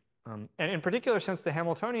 And in particular, since the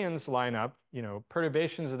Hamiltonians line up,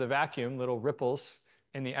 perturbations of the vacuum, little ripples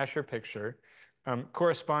in the Escher picture,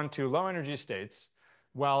 correspond to low energy states,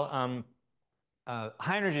 while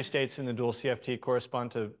high energy states in the dual CFT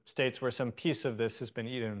correspond to states where some piece of this has been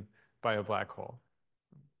eaten by a black hole.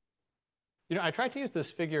 I tried to use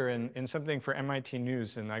this figure in something for MIT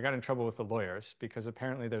News, and I got in trouble with the lawyers because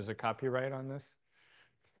apparently there's a copyright on this.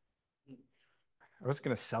 I was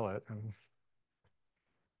going to sell it.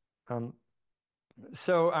 Um,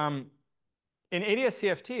 so in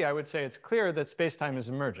ADS-CFT, I would say it's clear that spacetime is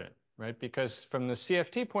emergent, right? Because from the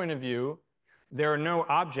CFT point of view, there are no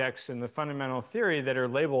objects in the fundamental theory that are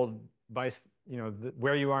labeled by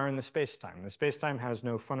where you are in the spacetime. The spacetime has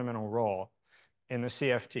no fundamental role in the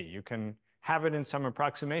CFT. You can have it in some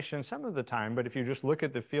approximation some of the time, but if you just look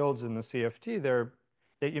at the fields in the CFT,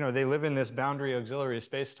 they live in this boundary auxiliary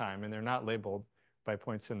spacetime, and they're not labeled by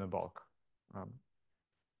points in the bulk.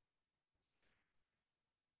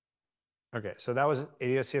 Okay, so that was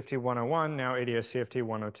ADS-CFT 101, now ADS-CFT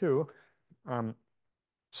 102.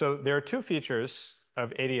 So there are two features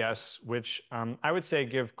of ADS which I would say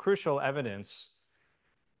give crucial evidence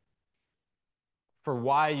for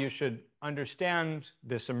why you should understand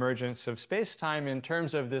this emergence of space-time in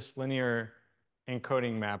terms of this linear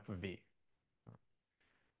encoding map V.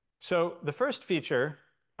 So the first feature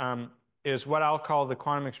is what I'll call the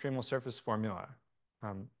quantum extremal surface formula.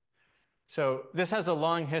 So this has a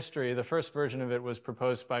long history. The first version of it was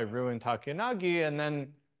proposed by Ryu and Takanagi, and then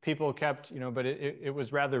people kept, but it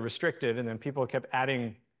was rather restricted, and then people kept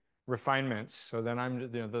adding refinements. So then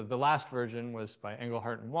the last version was by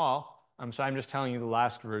Engelhardt and Wall. So I'm just telling you the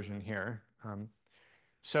last version here.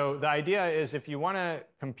 So the idea is if you want to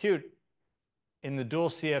compute in the dual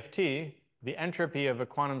CFT the entropy of a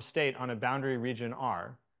quantum state on a boundary region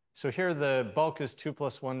R. So here the bulk is 2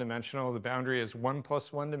 plus 1 dimensional, the boundary is 1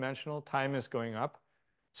 plus 1 dimensional, time is going up.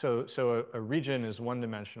 So a region is 1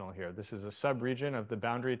 dimensional here. This is a subregion of the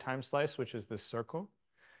boundary time slice, which is this circle.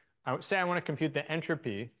 I would say I want to compute the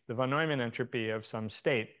entropy, the von Neumann entropy of some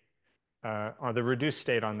state, or the reduced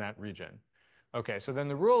state on that region. Okay, so then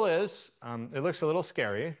the rule is, it looks a little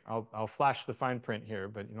scary. I'll flash the fine print here,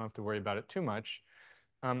 but you don't have to worry about it too much.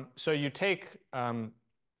 So you take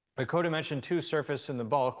a codimension 2 surface in the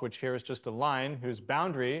bulk, which here is just a line whose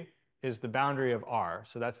boundary is the boundary of R.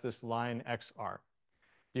 So that's this line XR.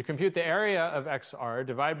 You compute the area of XR,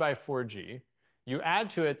 divide by 4G. You add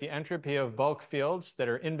to it the entropy of bulk fields that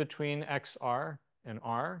are in between XR and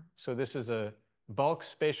R. So this is a bulk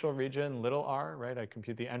spatial region, little r, right? I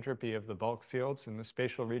compute the entropy of the bulk fields in the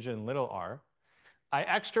spatial region, little r. I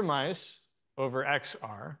extremize over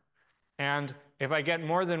XR. And if I get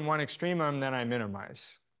more than one extremum, then I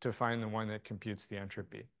minimize to find the one that computes the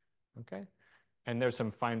entropy. Okay? And there's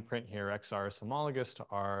some fine print here. XR is homologous to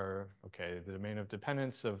R. Okay, the domain of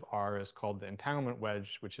dependence of R is called the entanglement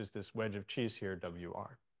wedge, which is this wedge of cheese here,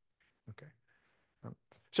 WR. Okay.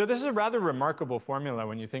 So this is a rather remarkable formula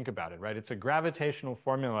when you think about it, right? It's a gravitational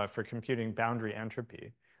formula for computing boundary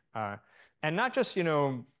entropy. And not just,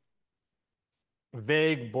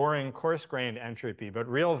 vague, boring, coarse-grained entropy, but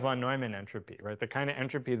real von Neumann entropy, right? The kind of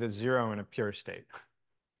entropy that's zero in a pure state.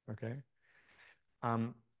 Okay.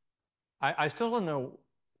 I still don't know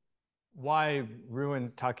why Ryu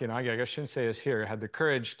and Takanagi, I guess Shinsei is here, had the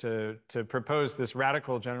courage to propose this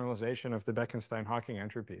radical generalization of the Bekenstein-Hawking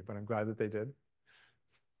entropy, but I'm glad that they did.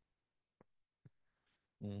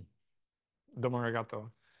 Mm. Domo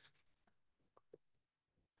arigato.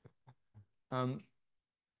 Um,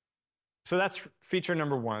 so that's feature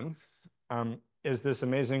number one, is this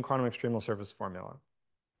amazing quantum extremal surface formula.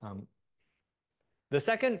 The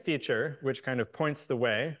second feature, which kind of points the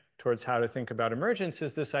way towards how to think about emergence,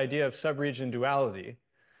 is this idea of subregion duality,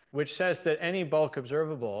 which says that any bulk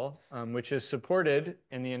observable, which is supported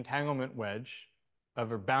in the entanglement wedge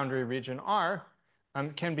of a boundary region R,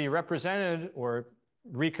 can be represented or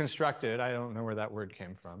reconstructed, I don't know where that word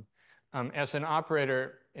came from, as an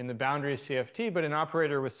operator in the boundary CFT, but an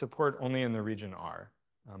operator with support only in the region R.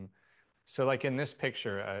 So like in this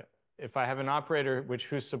picture, if I have an operator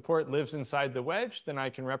whose support lives inside the wedge, then I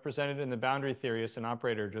can represent it in the boundary theory as an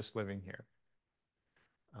operator just living here.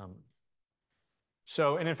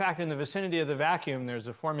 And in fact, in the vicinity of the vacuum, there's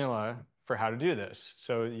a formula for how to do this.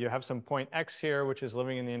 So you have some point x here, which is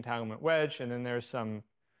living in the entanglement wedge, and then there's some,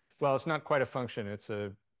 well, it's not quite a function. It's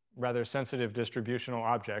a rather sensitive distributional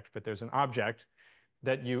object, but there's an object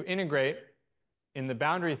that you integrate in the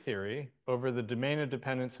boundary theory over the domain of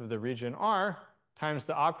dependence of the region R times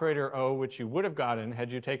the operator O, which you would have gotten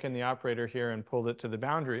had you taken the operator here and pulled it to the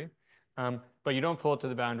boundary. But you don't pull it to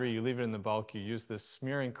the boundary, you leave it in the bulk, you use this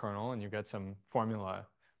smearing kernel, and you get some formula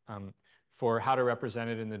for how to represent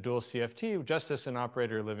it in the dual CFT, just as an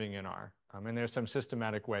operator living in R. And there's some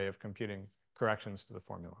systematic way of computing corrections to the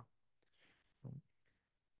formula.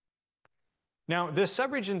 Now, this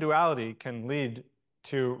subregion duality can lead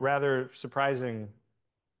to rather surprising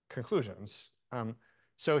conclusions.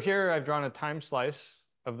 So here I've drawn a time slice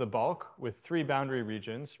of the bulk with 3 boundary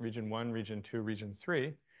regions, region 1, region 2, region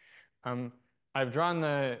 3. I've drawn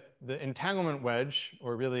the entanglement wedge,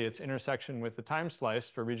 or really its intersection with the time slice.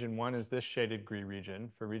 For region 1 is this shaded gray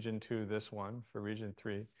region. For region 2, this one. For region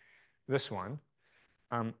 3, this one.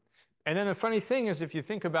 And then the funny thing is, if you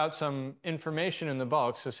think about some information in the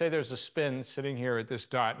bulk, so say there's a spin sitting here at this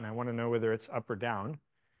dot, and I want to know whether it's up or down.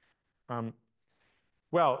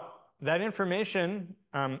 Well, that information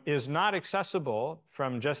is not accessible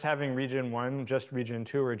from just having region 1, just region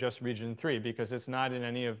 2, or just region 3, because it's not in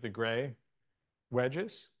any of the gray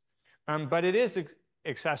wedges. But it is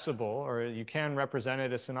accessible, or you can represent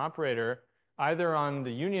it as an operator, either on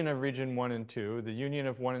the union of region 1 and 2, the union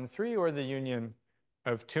of 1 and 3, or the union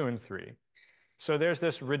of 2 and 3. So there's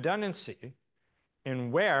this redundancy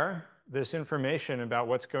in where this information about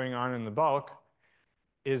what's going on in the bulk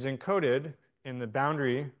is encoded in the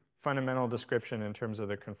boundary fundamental description in terms of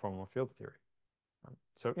the conformal field theory.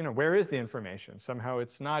 So, where is the information? Somehow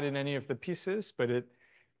it's not in any of the pieces, but it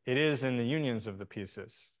is in the unions of the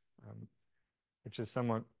pieces, which is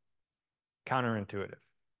somewhat counterintuitive.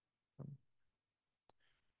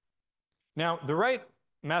 Now, the right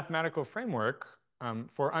mathematical framework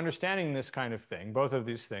for understanding this kind of thing, both of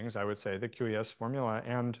these things, I would say, the QES formula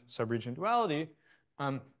and subregion duality,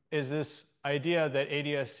 um, is this idea that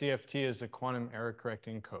ADS-CFT is a quantum error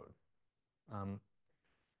correcting code. Um,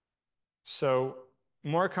 so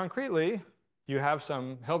more concretely, you have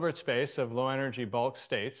some Hilbert space of low energy bulk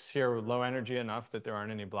states. Here, low energy enough that there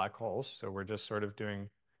aren't any black holes. So we're just sort of doing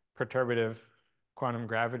perturbative quantum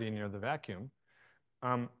gravity near the vacuum.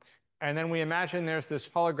 Um, and then we imagine there's this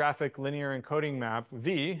holographic linear encoding map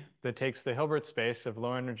V that takes the Hilbert space of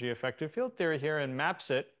low energy effective field theory here and maps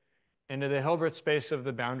it into the Hilbert space of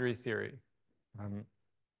the boundary theory. Um,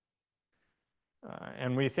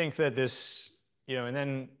 and we think that this, and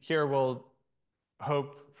then here we'll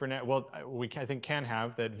hope for now, well, I think can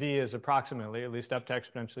have that V is approximately, at least up to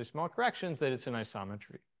exponentially small corrections, that it's an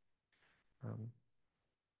isometry. Um,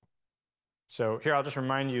 So here I'll just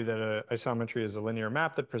remind you that isometry is a linear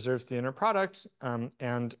map that preserves the inner product,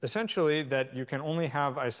 and essentially that you can only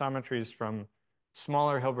have isometries from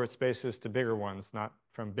smaller Hilbert spaces to bigger ones, not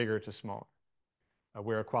from bigger to smaller,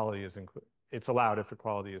 where equality is included. It's allowed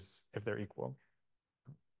if they're equal.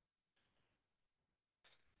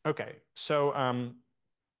 Okay, so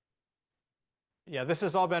yeah, this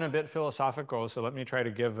has all been a bit philosophical, so let me try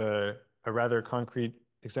to give a rather concrete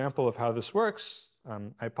example of how this works.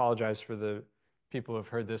 I apologize for the people who have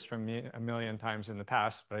heard this from me a million times in the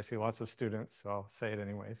past, but I see lots of students, so I'll say it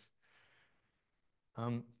anyways.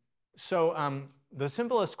 Um, the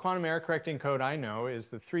simplest quantum error correcting code I know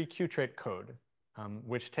is the 3-qubit code,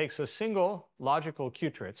 which takes a single logical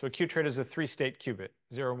qubit. So a qubit is a 3-state qubit,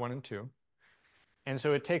 0, 1, and 2. And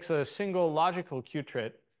so it takes a single logical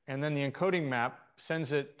qubit, and then the encoding map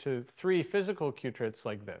sends it to 3 physical qubits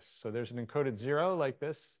like this. So there's an encoded 0 like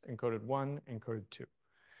this, encoded 1, encoded 2.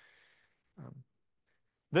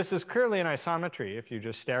 This is clearly an isometry if you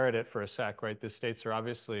just stare at it for a sec, right? The states are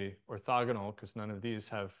obviously orthogonal because none of these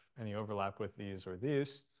have any overlap with these or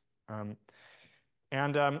these.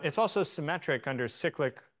 It's also symmetric under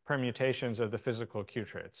cyclic permutations of the physical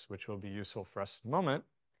qubits, which will be useful for us in a moment.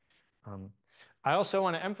 I also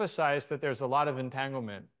want to emphasize that there's a lot of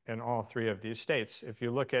entanglement in all 3 of these states. If you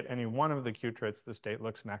look at any one of the qubits, the state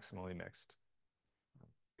looks maximally mixed.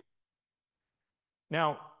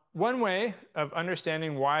 Now, one way of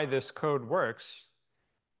understanding why this code works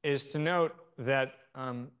is to note that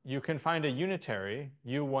you can find a unitary,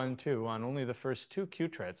 U12, on only the first 2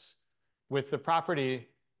 qubits with the property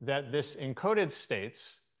that this encoded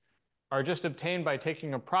states are just obtained by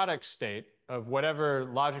taking a product state of whatever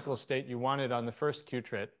logical state you wanted on the first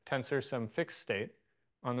qubit, tensor some fixed state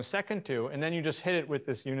on the second 2, and then you just hit it with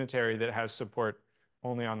this unitary that has support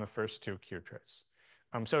only on the first 2 qubits.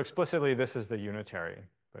 So explicitly, this is the unitary,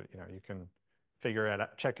 but you can figure it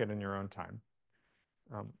out, check it in your own time.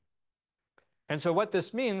 And so what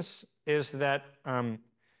this means is that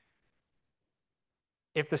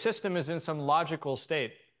if the system is in some logical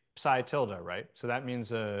state, psi tilde, right? So that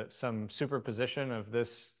means some superposition of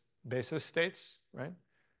this basis states, right?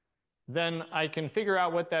 Then I can figure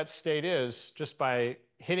out what that state is just by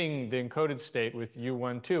hitting the encoded state with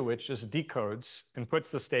U12, which just decodes and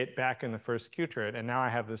puts the state back in the first qubit, and now I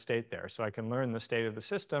have the state there. So I can learn the state of the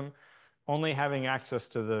system only having access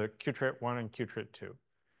to the qubit 1 and qubit 2.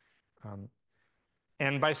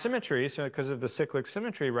 And by symmetry, so because of the cyclic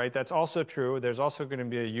symmetry, right, that's also true. There's also going to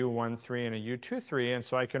be a U13 and a U23, and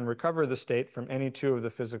so I can recover the state from any 2 of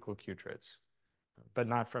the physical qubits, but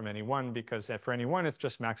not from any one, because for any one, it's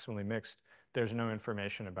just maximally mixed. There's no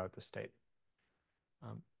information about the state.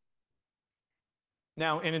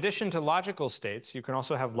 Now, in addition to logical states, you can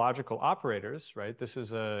also have logical operators, right? This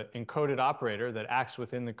is an encoded operator that acts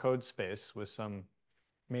within the code space with some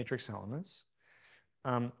matrix elements.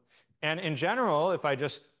 And in general, if I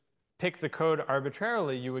just pick the code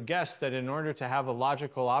arbitrarily, you would guess that in order to have a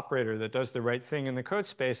logical operator that does the right thing in the code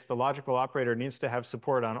space, the logical operator needs to have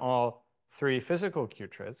support on all 3 physical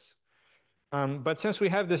qubits. But since we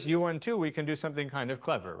have this U12, we can do something kind of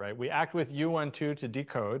clever, right? We act with U12 to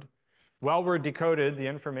decode. While we're decoded, the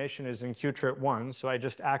information is in qubit 1, so I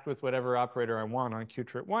just act with whatever operator I want on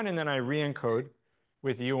qubit 1, and then I re-encode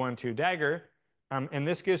with U12 dagger. And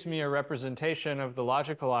this gives me a representation of the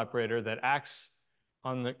logical operator that acts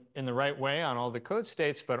in the right way on all the code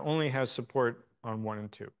states, but only has support on 1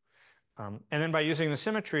 and 2. And then by using the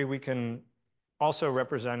symmetry, we can also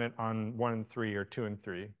represent it on 1 and 3 or 2 and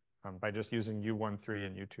 3 by just using U13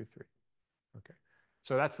 and U23. Okay,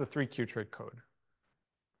 so that's the 3-qubit code.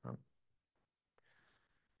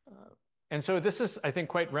 And so this is, I think,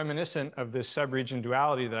 quite reminiscent of this subregion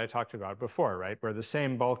duality that I talked about before, right? Where the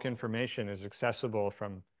same bulk information is accessible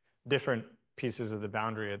from different pieces of the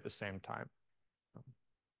boundary at the same time.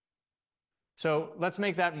 So let's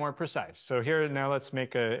make that more precise. So here now let's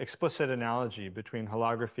make an explicit analogy between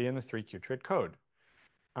holography and the 3-qubit code.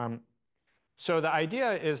 So the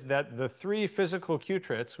idea is that the 3 physical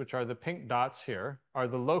qubits, which are the pink dots here, are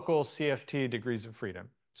the local CFT degrees of freedom.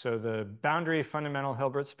 So the boundary fundamental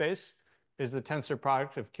Hilbert space is the tensor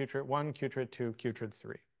product of qubit 1, qubit 2, qubit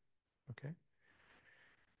 3. Okay.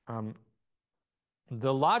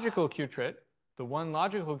 The logical qubit, the one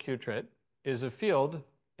logical qubit, is a field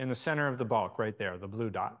in the center of the bulk right there, the blue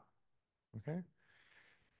dot. Okay.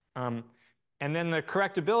 And then the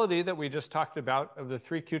correctability that we just talked about of the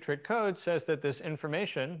 3-qubit code says that this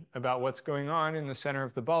information about what's going on in the center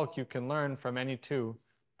of the bulk you can learn from any 2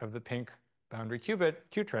 of the pink boundary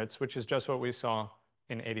qubits, which is just what we saw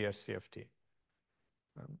in ADS-CFT.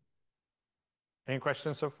 Any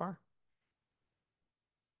questions so far?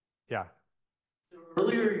 Yeah. So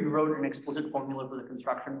earlier you wrote an explicit formula for the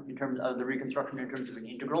construction in terms of the reconstruction in terms of an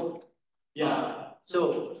integral. Yeah.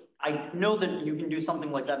 So I know that you can do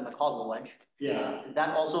something like that in the causal wedge. Yeah. Is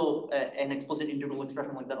that also an explicit integral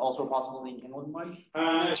expression like that also possible in the entanglement wedge?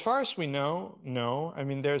 As far as we know, no. I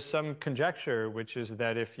mean, there's some conjecture, which is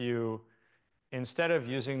that if you, instead of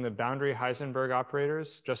using the boundary Heisenberg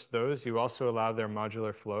operators, just those, you also allow their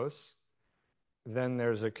modular flows, then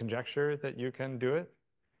there's a conjecture that you can do it.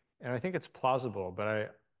 And I think it's plausible,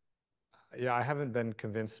 but I haven't been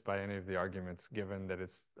convinced by any of the arguments given that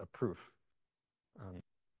it's a proof.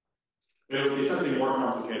 It would be something more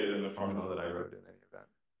complicated than the formula that I wrote in any event.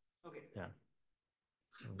 Okay. Yeah.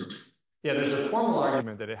 Yeah, there's a formal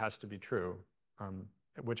argument that it has to be true,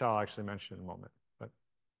 which I'll actually mention in a moment. But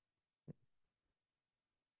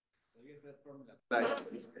I guess that formula applies to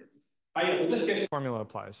this case. yeah, in this case, the formula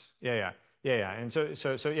applies. Yeah. And so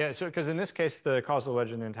because in this case, the causal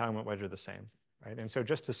wedge and the entanglement wedge are the same, right? And so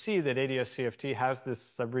just to see that ADS-CFT has this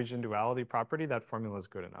subregion duality property, that formula is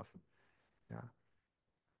good enough. Yeah.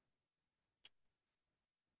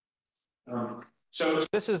 So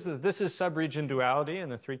this is subregion duality in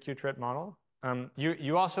the 3-qubit model.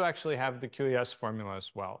 You also actually have the QES formula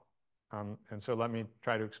as well. And so let me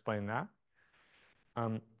try to explain that.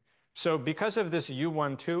 So because of this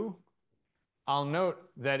U12, I'll note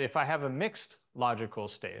that if I have a mixed logical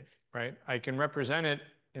state, right, I can represent it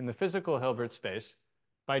in the physical Hilbert space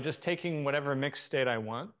by just taking whatever mixed state I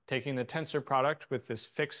want, taking the tensor product with this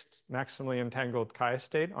fixed maximally entangled chi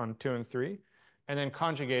state on 2 and 3, and then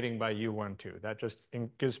conjugating by U12. That just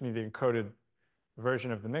gives me the encoded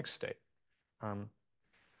version of the mixed state.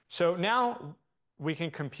 So now we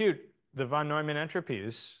can compute the von Neumann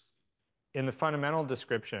entropies in the fundamental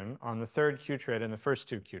description on the 3rd qubit and the first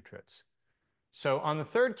 2 qubits. So on the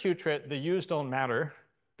 3rd qubit, the U's don't matter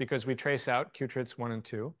because we trace out qubits 1 and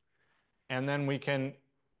 2. And then we can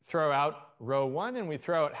throw out rho 1 and we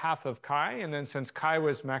throw out half of chi. And then since chi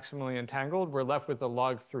was maximally entangled, we're left with a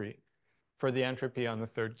log 3 for the entropy on the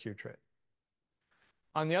 3rd qubit.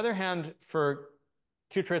 On the other hand, for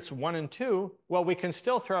qubits 1 and 2, well, we can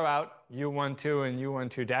still throw out U12 and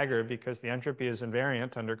U12 dagger because the entropy is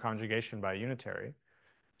invariant under conjugation by unitary.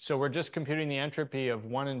 So we're just computing the entropy of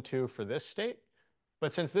 1 and 2 for this state.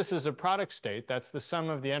 But since this is a product state, that's the sum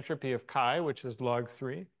of the entropy of chi, which is log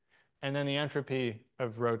 3, and then the entropy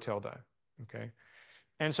of rho tilde. Okay?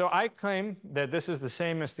 And so I claim that this is the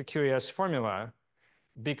same as the QES formula,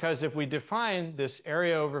 because if we define this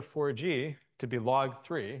area over 4G to be log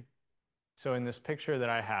 3, so in this picture that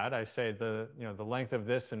I had, I say the length of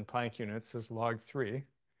this in Planck units is log 3,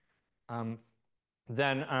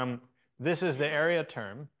 then this is the area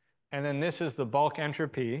term, and then this is the bulk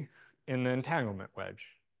entropy in the entanglement wedge,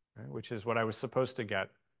 right, which is what I was supposed to get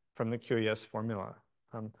from the QES formula.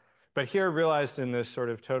 But here realized in this sort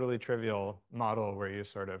of totally trivial model where you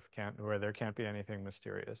sort of where there can't be anything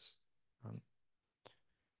mysterious.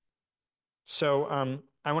 So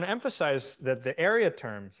I want to emphasize that the area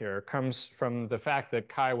term here comes from the fact that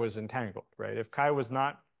chi was entangled, right? If chi was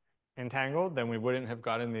not entangled, then we wouldn't have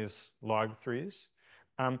gotten these log 3s.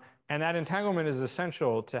 And that entanglement is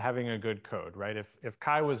essential to having a good code, right? If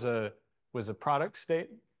chi was a product state,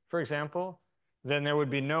 for example, then there would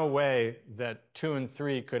be no way that 2 and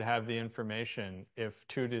 3 could have the information if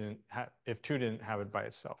 2 didn't have it by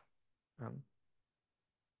itself.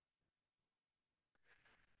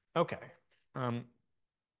 Okay.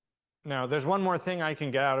 Now, there's one more thing I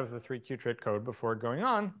can get out of the 3-qubit code before going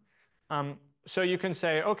on. So you can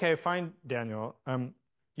say, okay, fine, Daniel.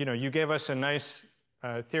 You gave us a nice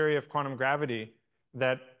theory of quantum gravity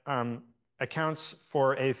that accounts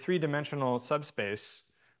for a 3-dimensional subspace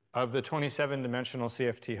of the 27-dimensional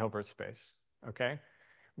CFT Hilbert space. Okay,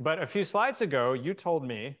 but a few slides ago, you told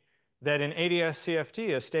me that in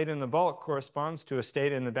ADS-CFT, a state in the bulk corresponds to a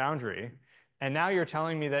state in the boundary. And now you're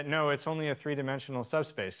telling me that no, it's only a three-dimensional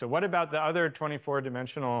subspace. So what about the other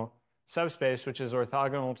 24-dimensional subspace, which is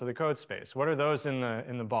orthogonal to the code space? What are those in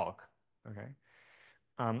the bulk? Okay.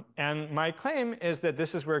 And my claim is that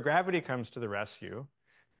this is where gravity comes to the rescue.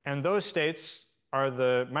 And those states are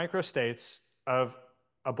the microstates of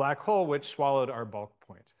a black hole which swallowed our bulk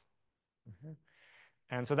point. Okay.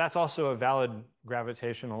 And so that's also a valid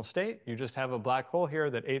gravitational state. You just have a black hole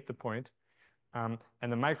here that ate the point. And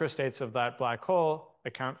the microstates of that black hole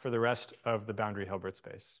account for the rest of the boundary Hilbert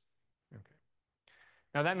space. Okay.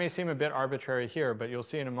 Now that may seem a bit arbitrary here, but you'll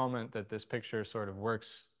see in a moment that this picture sort of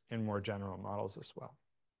works in more general models as well.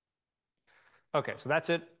 Okay, so that's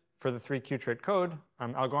it for the 3-qubit code.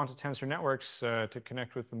 I'll go on to tensor networks to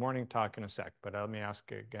connect with the morning talk in a sec, but let me ask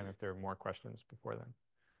again if there are more questions before then.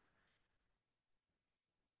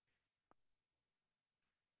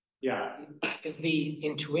 Yeah. Is the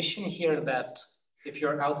intuition here that if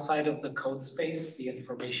you're outside of the code space, the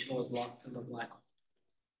information was locked in the black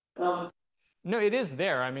hole? No, it is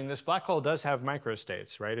there. I mean, this black hole does have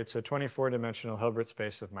microstates, right? It's a 24-dimensional Hilbert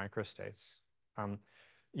space of microstates.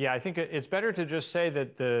 Yeah, I think it's better to just say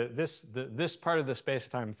that this part of the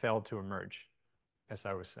space-time failed to emerge, as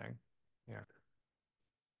I was saying. Yeah.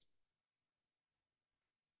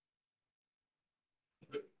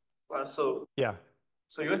 So yeah.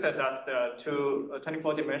 So you said that the two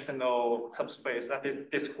 24-dimensional subspace that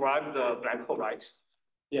it describe the black hole, right?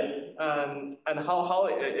 Yeah. And how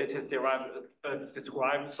it is derived,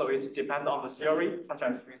 described, so it depends on the theory, such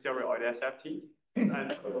as string theory or SFT.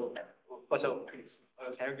 And so please,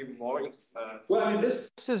 can you give more? Well, I mean,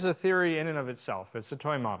 this is a theory in and of itself. It's a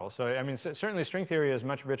toy model. So, I mean, certainly string theory is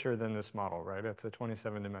much richer than this model, right? It's a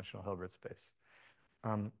 27-dimensional Hilbert space.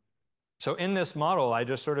 So in this model,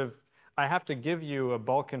 I have to give you a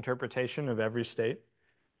bulk interpretation of every state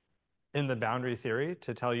in the boundary theory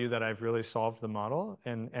to tell you that I've really solved the model.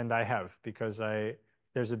 And I have, because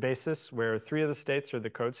there's a basis where 3 of the states are the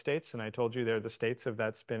code states, and I told you they're the states of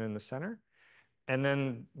that spin in the center. And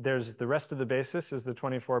then there's the rest of the basis is the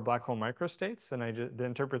 24 black hole microstates, and the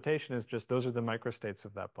interpretation is just those are the microstates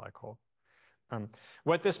of that black hole.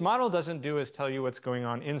 What this model doesn't do is tell you what's going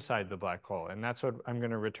on inside the black hole, and that's what I'm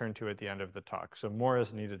going to return to at the end of the talk. So more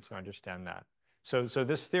is needed to understand that. So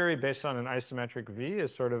this theory based on an isometric V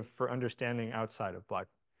is sort of for understanding outside of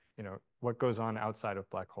what goes on outside of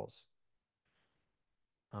black holes.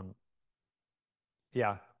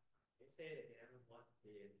 Yeah. Say it again, what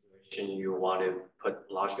the intuition you want to put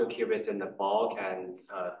logical qubits in the bulk and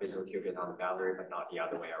physical qubits on the boundary, but not the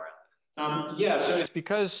other way around. Yeah, so it's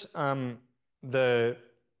because in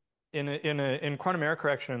quantum error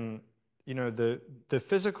correction, the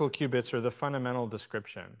physical qubits are the fundamental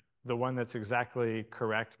description, the one that's exactly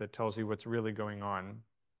correct that tells you what's really going on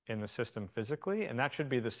in the system physically, and that should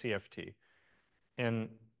be the CFT. In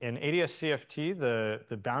ADS-CFT,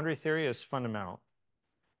 the boundary theory is fundamental,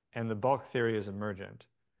 and the bulk theory is emergent.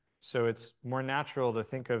 So it's more natural to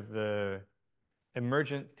think of the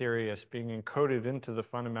emergent theory as being encoded into the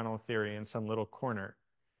fundamental theory in some little corner,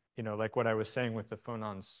 like what I was saying with the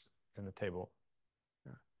phonons in the table.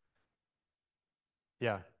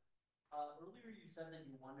 Yeah. Earlier you said that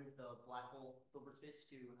you wanted the black hole Hilbert space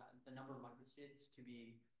to the number of microstates to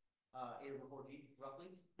be A/4G roughly.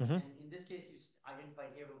 And in this case, you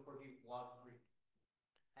identified A/4G log 3.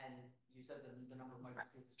 And you said that the number of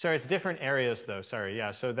microstates. Sorry, it's different areas though. Sorry.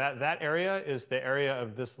 Yeah. So that area is the area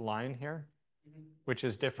of this line here, which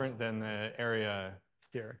is different than the area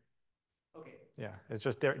here. Okay. Yeah. It's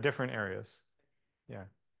just different areas. Yeah.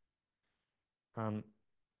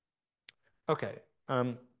 Okay.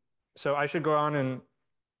 So I should go on and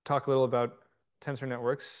talk a little about tensor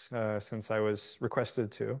networks since I was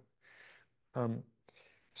requested to.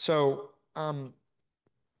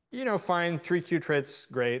 Fine, 3Q traits,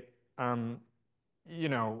 great.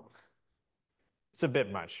 It's a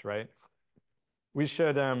bit much, right? We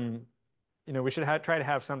should, try to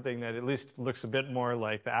have something that at least looks a bit more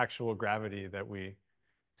like the actual gravity that we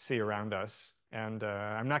see around us. And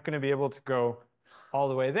I'm not going to be able to go all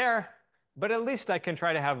the way there, but at least I can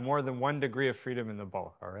try to have more than 1 degree of freedom in the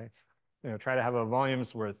bulk, all right? Try to have a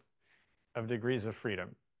volume's worth of degrees of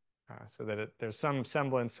freedom so that there's some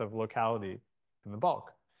semblance of locality in the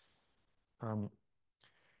bulk.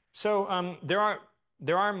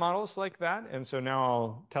 There are models like that, and so now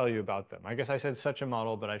I'll tell you about them. I guess I said such a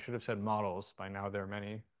model, but I should have said models. By now there are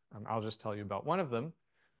many. I'll just tell you about one of them.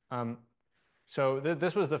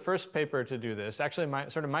 This was the first paper to do this. Actually,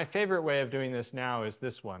 my favorite way of doing this now is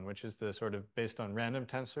this one, which is the sort of based on random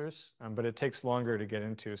tensors, but it takes longer to get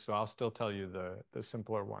into, so I'll still tell you the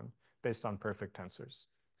simpler one. based on perfect tensors.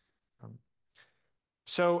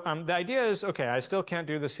 The idea is, okay, I still can't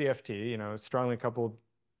do the CFT, strongly coupled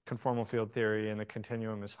conformal field theory in the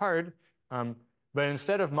continuum is hard. But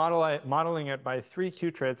instead of modeling it by 3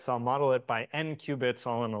 qubits, I'll model it by n qubits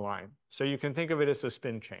all in a line. So you can think of it as a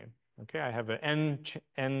spin chain. Okay, I have a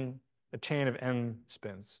chain of n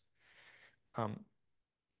spins.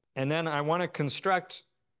 And then I want to construct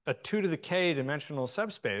a 2 to the k dimensional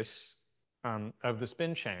subspace of the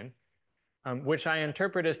spin chain, which I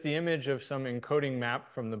interpret as the image of some encoding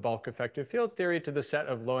map from the bulk effective field theory to the set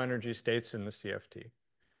of low energy states in the CFT.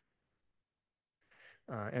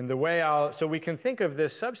 And the way so we can think of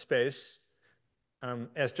this subspace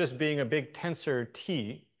as just being a big tensor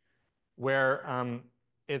T, where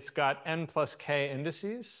it's got n plus k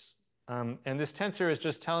indices. And this tensor is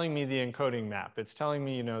just telling me the encoding map. It's telling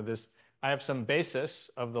me, I have some basis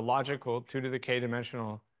of the logical 2 to the k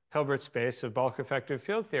dimensional Hilbert space of bulk effective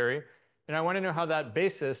field theory. And I want to know how that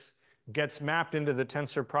basis gets mapped into the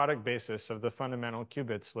tensor product basis of the fundamental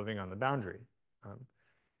qubits living on the boundary.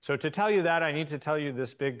 So to tell you that, I need to tell you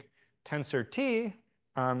this big tensor T.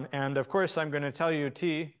 And of course, I'm going to tell you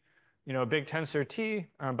T, a big tensor T,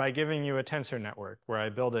 by giving you a tensor network where I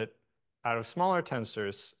build it out of smaller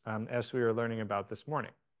tensors, as we were learning about this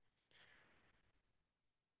morning.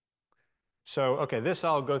 So, okay, this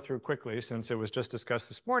I'll go through quickly since it was just discussed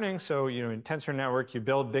this morning. So, in tensor network, you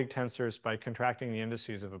build big tensors by contracting the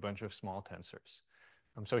indices of a bunch of small tensors.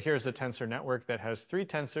 So here's a tensor network that has 3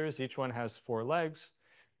 tensors. Each one has 4 legs.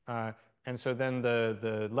 And so then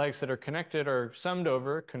the legs that are connected are summed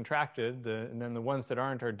over, contracted, and then the ones that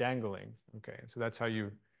aren't are dangling. Okay, so that's how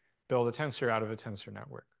you build a tensor out of a tensor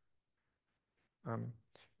network.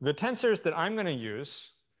 The tensors that I'm going to use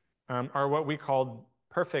are what we call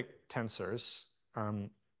perfect tensors.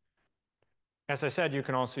 As I said, you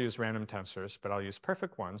can also use random tensors, but I'll use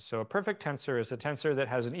perfect ones. So a perfect tensor is a tensor that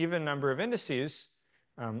has an even number of indices.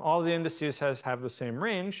 All the indices have the same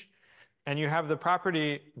range. And you have the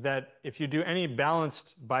property that if you do any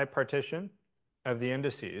balanced bipartition of the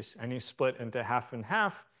indices and you split into half and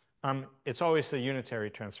half, it's always a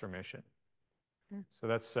unitary transformation. So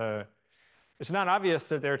that's it's not obvious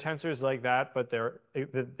that there are tensors like that, but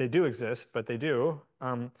they do exist, but they do.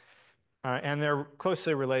 And they're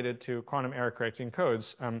closely related to quantum error correcting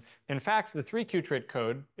codes. In fact, the 3-qubit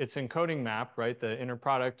code, its encoding map, right, the inner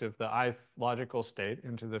product of the ith logical state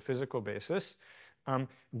into the physical basis,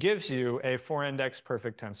 gives you a 4-index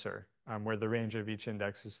perfect tensor where the range of each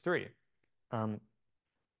index is 3.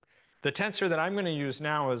 The tensor that I'm going to use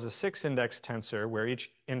now is a 6-index tensor where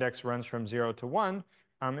each index runs from 0 to 1.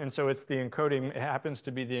 And so it's the encoding, it happens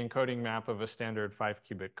to be the encoding map of a standard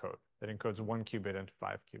 5-qubit code that encodes 1 qubit into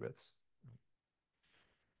 5 qubits.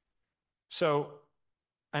 So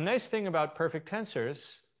a nice thing about perfect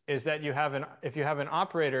tensors is that if you have an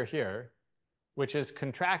operator here, which is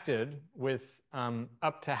contracted with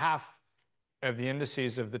up to half of the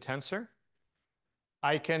indices of the tensor,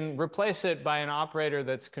 I can replace it by an operator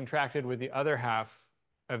that's contracted with the other half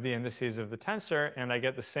of the indices of the tensor, and I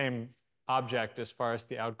get the same object as far as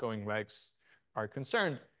the outgoing legs are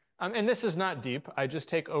concerned. And this is not deep. I just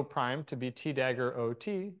take O prime to be T dagger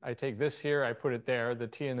OT. I take this here, I put it there. The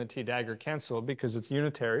T and the T dagger cancel because it's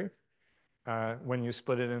unitary when you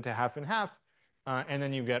split it into half and half. And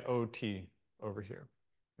then you get OT over here.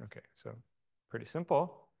 Okay, so pretty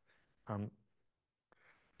simple.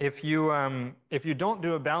 If you don't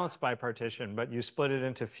do a balanced bipartition, but you split it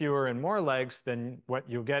into fewer and more legs, then what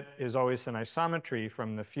you'll get is always an isometry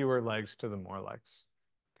from the fewer legs to the more legs.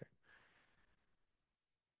 Okay.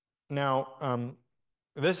 Now,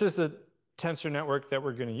 this is the tensor network that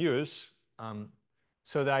we're going to use.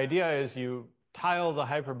 So the idea is you tile the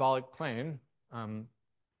hyperbolic plane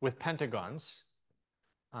with pentagons.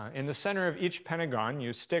 In the center of each pentagon,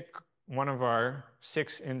 you stick one of our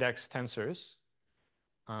 6 index tensors.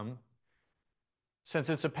 Since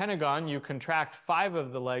it's a pentagon, you contract 5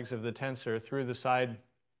 of the legs of the tensor through the side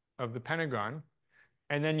of the pentagon.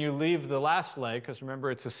 And then you leave the last leg, because remember,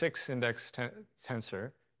 it's a 6-index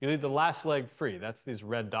tensor. You leave the last leg free. That's these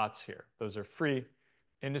red dots here. Those are free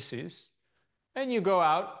indices. And you go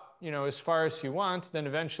out, as far as you want. Then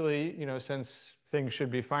eventually, since things should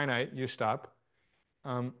be finite, you stop.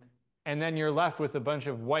 And then you're left with a bunch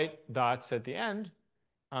of white dots at the end.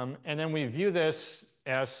 And then we view this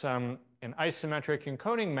as an isometric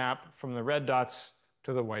encoding map from the red dots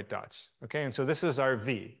to the white dots. Okay, and so this is our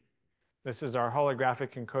V. This is our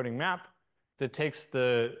holographic encoding map that takes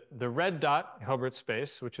the red dot Hilbert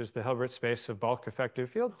space, which is the Hilbert space of bulk effective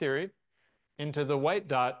field theory, into the white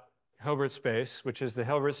dot Hilbert space, which is the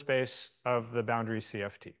Hilbert space of the boundary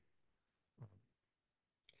CFT.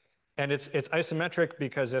 And it's isometric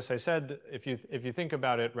because, as I said, if you think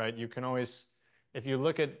about it, right, you can always, if you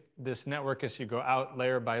look at this network as you go out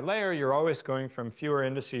layer by layer, you're always going from fewer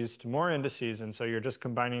indices to more indices, and so you're just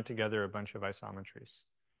combining together a bunch of isometries.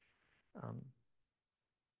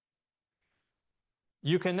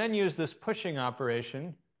 You can then use this pushing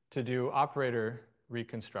operation to do operator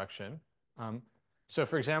reconstruction. So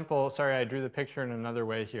for example, sorry, I drew the picture in another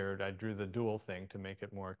way here. I drew the dual thing to make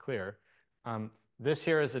it more clear. This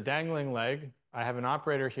here is a dangling leg. I have an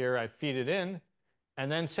operator here. I feed it in.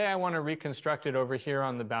 And then say I want to reconstruct it over here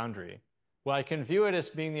on the boundary. Well, I can view it as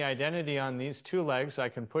being the identity on these two legs. I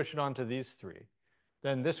can push it onto these three.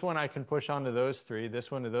 Then this one I can push onto those three,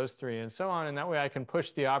 this one to those three, and so on. And that way I can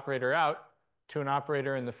push the operator out to an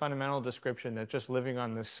operator in the fundamental description that's just living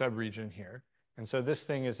on this subregion here. And so this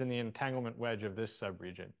thing is in the entanglement wedge of this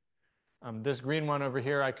subregion. This green one over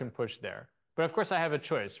here, I can push there. But of course, I have a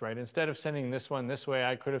choice, right? Instead of sending this one this way,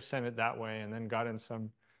 I could have sent it that way and then gotten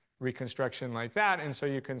some reconstruction like that. And so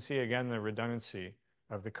you can see, again, the redundancy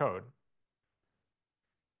of the code.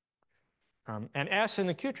 And S in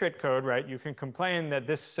the Qtrit code, right, you can complain that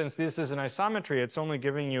this, since this is an isometry, it's only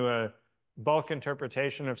giving you a bulk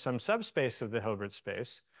interpretation of some subspace of the Hilbert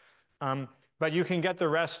space. But you can get the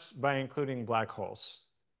rest by including black holes.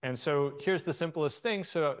 And so here's the simplest thing.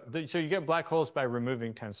 So you get black holes by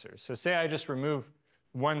removing tensors. So say I just remove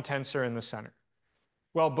one tensor in the center.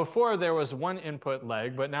 Well, before there was one input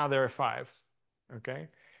leg, but now there are 5. Okay?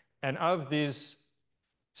 And of these,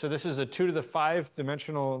 so this is a 2 to the 5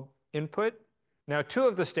 dimensional input. Now, 2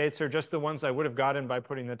 of the states are just the ones I would have gotten by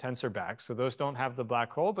putting the tensor back. So those don't have the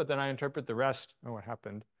black hole, but then I interpret the rest. Oh, what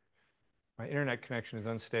happened? My internet connection is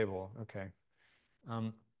unstable. Okay.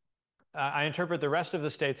 I interpret the rest of the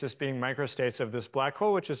states as being microstates of this black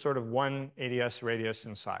hole, which is sort of 1 ADS radius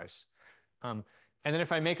in size. And then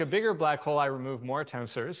if I make a bigger black hole, I remove more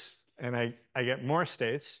tensors, and I get more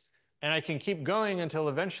states. And I can keep going until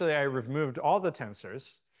eventually I removed all the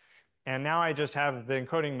tensors. And now I just have the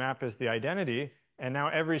encoding map as the identity. And now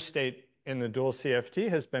every state in the dual CFT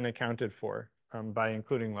has been accounted for by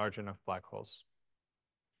including large enough black holes.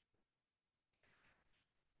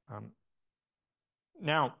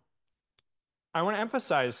 Now, I want to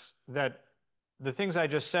emphasize that the things I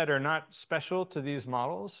just said are not special to these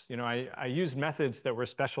models. You know, I use methods that were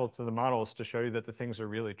special to the models to show you that the things are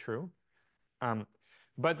really true.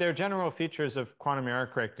 But they're general features of quantum error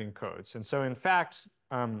correcting codes. And so in fact,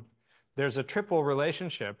 there's a triple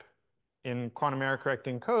relationship in quantum error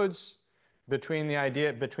correcting codes between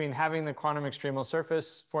having the quantum extremal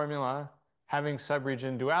surface formula, having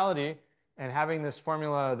subregion duality, and having this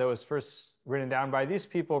formula that was first written down by these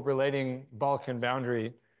people relating bulk and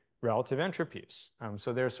boundary relative entropies.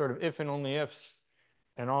 So there's sort of if and only ifs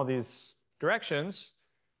in all these directions.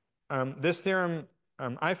 This theorem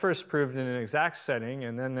I first proved in an exact setting,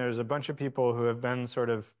 and then there's a bunch of people who have been sort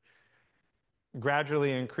of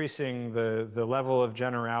gradually increasing the level of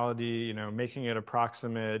generality, you know, making it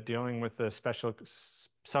approximate, dealing with the special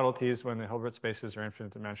subtleties when the Hilbert spaces are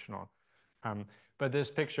infinite dimensional. But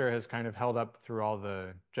this picture has kind of held up through all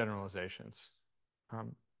the generalizations. I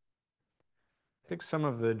think some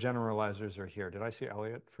of the generalizers are here. Did I see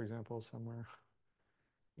Elliot, for example, somewhere?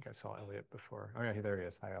 I think I saw Elliot before. Oh yeah, there he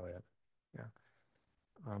is. Hi, Elliot.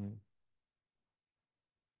 Yeah.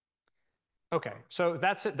 Okay, so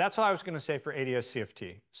that's it. That's all I was going to say for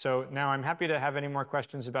ADS-CFT. So now I'm happy to have any more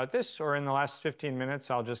questions about this, or in the last 15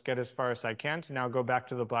 minutes, I'll just get as far as I can to now go back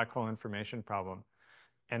to the black hole information problem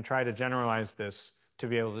and try to generalize this to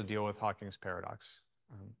be able to deal with Hawking's paradox.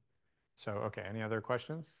 So, okay, any other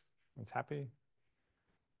questions? Everyone's happy?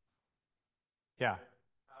 Yeah.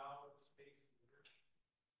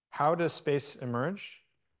 How does space emerge?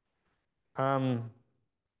 Well,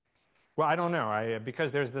 I don't know.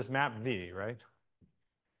 Because there's this map V, right?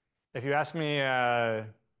 If you ask me, I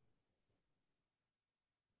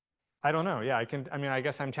don't know. Yeah, I mean, I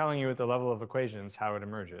guess I'm telling you at the level of equations how it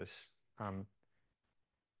emerges.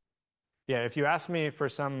 Yeah, if you ask me for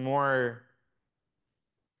some more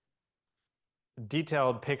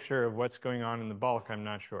detailed picture of what's going on in the bulk, I'm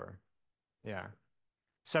not sure. Yeah.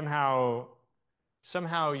 Somehow,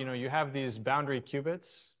 you know, you have these boundary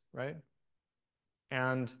qubits, right?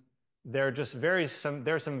 And they're just there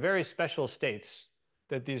are some very special states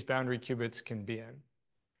that these boundary qubits can be in.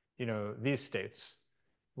 You know, these states,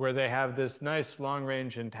 where they have this nice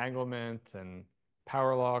long-range entanglement and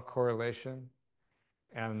power law correlation,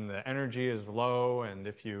 and the energy is low, and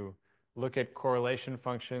if you look at correlation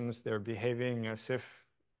functions, they're behaving as if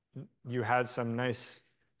you had some nice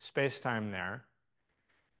space-time there.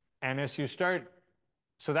 And as you start,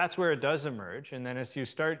 so that's where it does emerge, and then as you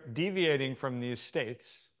start deviating from these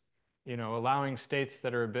states, allowing states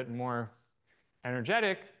that are a bit more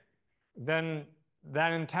energetic, then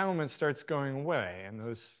that entanglement starts going away, and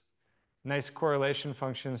those nice correlation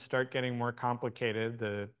functions start getting more complicated.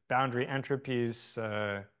 The boundary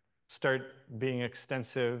entropies start being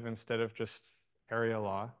extensive instead of just area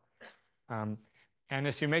law. Um, and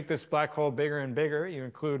as you make this black hole bigger and bigger, you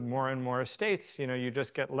include more and more states, you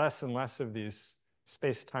just get less and less of these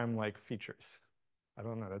space-time-like features. I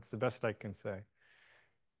don't know, that's the best I can say.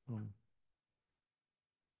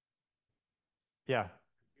 Yeah.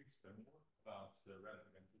 Explain more about the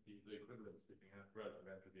relative entropy, the equivalence between relative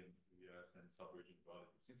entropy in QES and subregion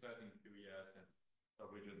duality. Since I think QES and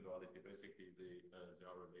subregion duality basically they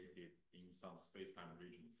are related in some space-time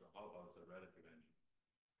regions. So how about the relative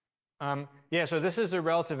entropy? Yeah, so this is a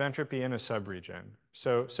relative entropy in a subregion.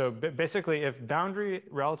 So basically, if boundary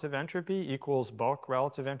relative entropy equals bulk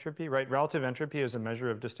relative entropy, right? Relative entropy is a measure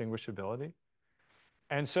of distinguishability.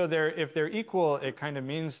 And so if they're equal, it kind of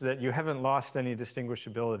means that you haven't lost any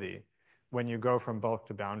distinguishability when you go from bulk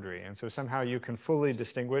to boundary. And so somehow you can fully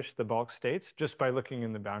distinguish the bulk states just by looking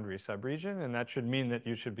in the boundary subregion. And that should mean that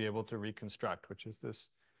you should be able to reconstruct, which is this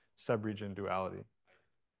subregion duality.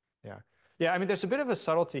 Yeah. Yeah, I mean, there's a bit of a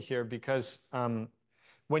subtlety here because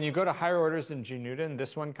when you go to higher orders in G Newton,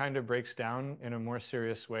 this one kind of breaks down in a more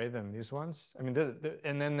serious way than these ones. I mean,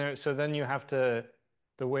 and then so then you have to,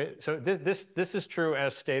 so this is true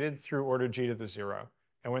as stated through order G to the 0.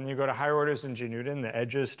 And when you go to higher orders in G Newton, the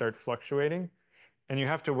edges start fluctuating. And you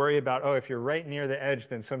have to worry about, oh, if you're right near the edge,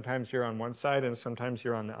 then sometimes you're on one side and sometimes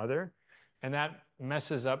you're on the other. And that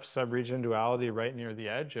messes up subregion duality right near the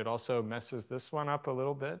edge. It also messes this one up a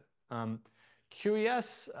little bit.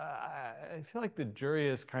 QES, I feel like the jury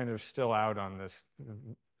is kind of still out on this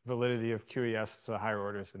validity of QES to higher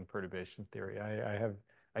orders in perturbation theory.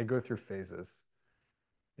 I go through phases.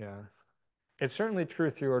 Yeah. It's certainly true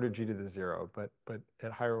through order G to the 0, but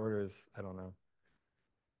at higher orders, I don't know.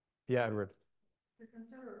 Yeah, Edward. To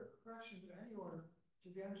consider correction to any order,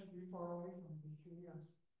 should the energy be far away from the QES?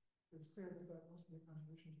 It's clear that that must be a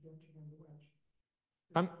contribution to density on the wedge.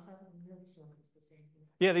 It's happening near the surface, the same thing.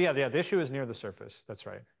 Yeah. The issue is near the surface. That's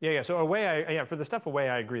right. Yeah. So away, for the stuff away,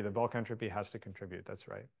 I agree. The bulk entropy has to contribute. That's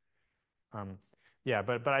right. Yeah,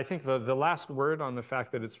 but I think the last word on the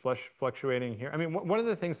fact that it's fluctuating here. I mean, one of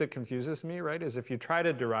the things that confuses me, right, is if you try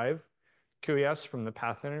to derive QES from the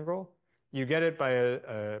path integral, you get it by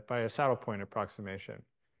a saddle point approximation,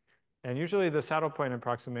 and usually the saddle point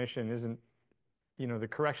approximation isn't, the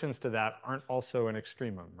corrections to that aren't also an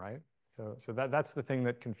extremum, right? So that's the thing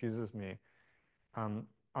that confuses me. But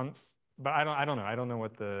I don't know. I don't know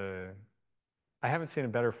what I haven't seen a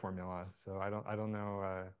better formula, so I don't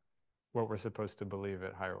know what we're supposed to believe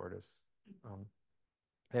at higher orders.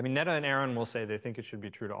 I mean, Netta and Aaron will say they think it should be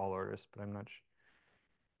true to all orders, but I'm not sure.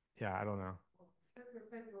 Yeah, I don't know.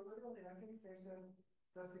 Literally, I think they said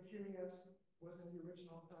that the QES was in the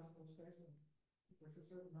original classical spacing with a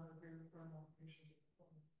certain amount of thermal applications.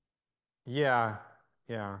 Yeah.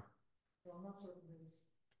 So I'm not certain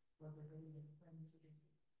whether they're in the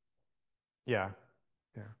Yeah.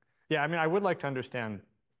 I mean, I would like to understand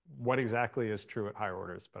what exactly is true at higher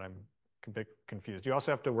orders, but I'm a bit confused. You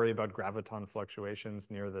also have to worry about graviton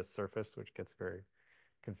fluctuations near the surface, which gets very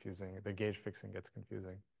confusing. The gauge fixing gets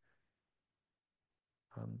confusing.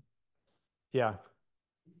 Yeah.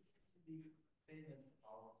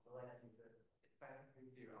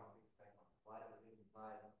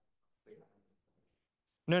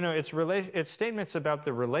 No, it's statements about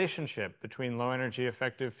the relationship between low energy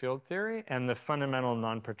effective field theory and the fundamental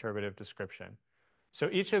non-perturbative description. So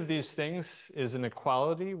each of these things is an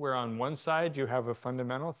equality where on one side you have a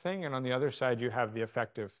fundamental thing and on the other side you have the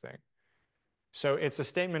effective thing. So it's a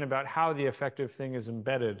statement about how the effective thing is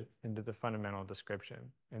embedded into the fundamental description.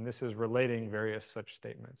 And this is relating various such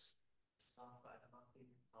statements.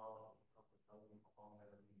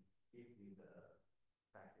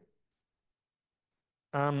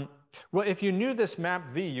 Well, if you knew this map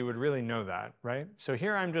V, you would really know that, right? So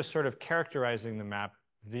here I'm just sort of characterizing the map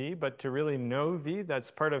V, but to really know V,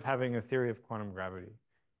 that's part of having a theory of quantum gravity.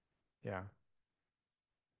 Yeah.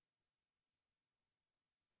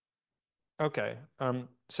 Okay.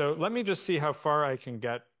 So let me just see how far I can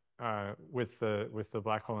get with the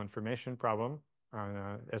black hole information problem.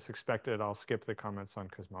 As expected, I'll skip the comments on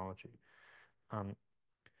cosmology.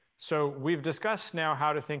 So we've discussed now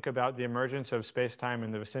how to think about the emergence of space-time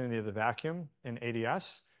in the vicinity of the vacuum in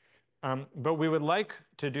ADS. But we would like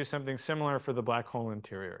to do something similar for the black hole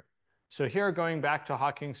interior. So here, going back to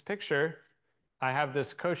Hawking's picture, I have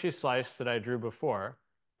this Cauchy slice that I drew before,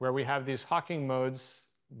 where we have these Hawking modes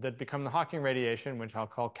that become the Hawking radiation, which I'll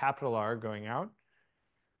call capital R going out.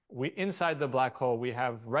 inside the black hole, we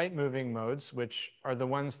have right-moving modes, which are the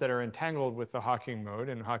ones that are entangled with the Hawking mode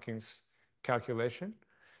in Hawking's calculation.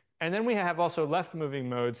 And then we have also left-moving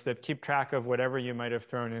modes that keep track of whatever you might have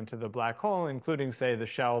thrown into the black hole, including, say, the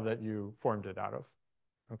shell that you formed it out of.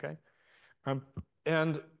 Okay?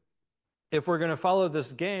 And if we're going to follow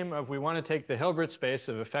this game of we want to take the Hilbert space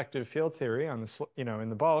of effective field theory on the, in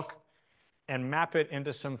the bulk and map it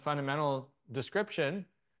into some fundamental description,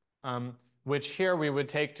 which here we would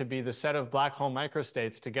take to be the set of black hole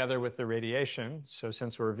microstates together with the radiation. So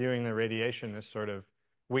since we're viewing the radiation as sort of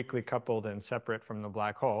weakly coupled and separate from the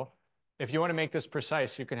black hole, if you want to make this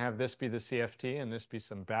precise, you can have this be the CFT and this be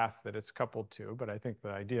some bath that it's coupled to, but I think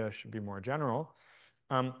the idea should be more general.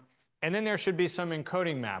 And then there should be some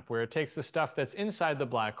encoding map where it takes the stuff that's inside the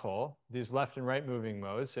black hole, these left and right moving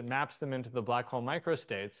modes, it maps them into the black hole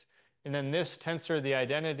microstates, and then this tensor, the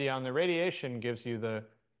identity on the radiation, gives you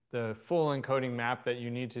the full encoding map that you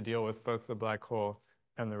need to deal with both the black hole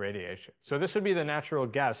and the radiation. So this would be the natural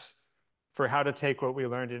guess for how to take what we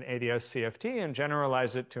learned in ADS-CFT and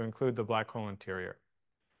generalize it to include the black hole interior.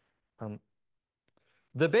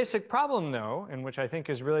 The basic problem, though, and which I think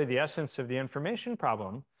is really the essence of the information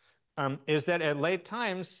problem, is that at late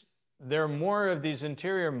times, there are more of these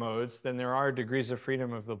interior modes than there are degrees of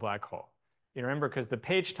freedom of the black hole. You remember, because the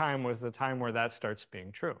page time was the time where that starts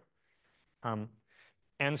being true.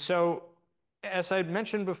 And so, as I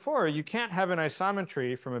mentioned before, you can't have an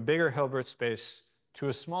isometry from a bigger Hilbert space to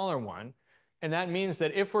a smaller one. And that means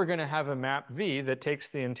that if we're going to have a map V that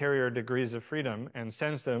takes the interior degrees of freedom and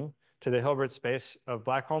sends them to the Hilbert space of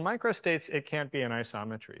black hole microstates, it can't be an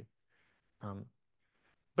isometry.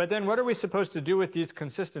 But then what are we supposed to do with these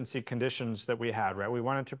consistency conditions that we had, right? We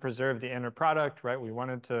wanted to preserve the inner product, right? We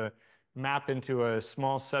wanted to map into a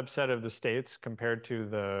small subset of the states compared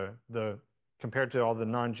to compared to all the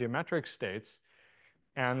non-geometric states.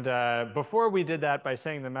 And before we did that by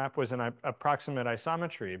saying the map was an approximate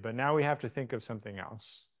isometry, but now we have to think of something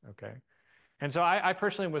else, okay? And so I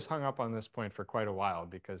personally was hung up on this point for quite a while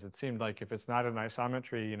because it seemed like if it's not an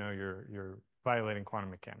isometry, you're violating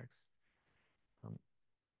quantum mechanics.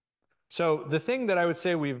 So the thing that I would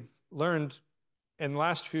say we've learned in the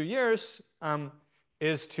last few years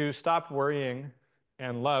is to stop worrying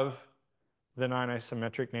and love the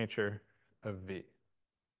non-isometric nature of V.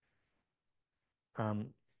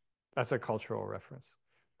 That's a cultural reference.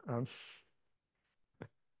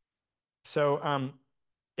 So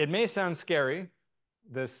it may sound scary,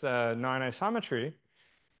 this non-isometry,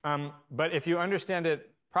 but if you understand it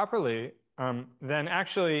properly, then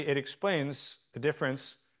actually it explains the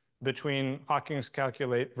difference between Hawking's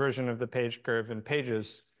calculate version of the page curve and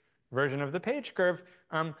Page's version of the page curve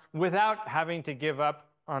without having to give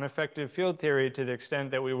up on effective field theory to the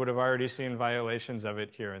extent that we would have already seen violations of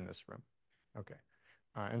it here in this room. Okay.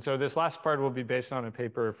 And so this last part will be based on a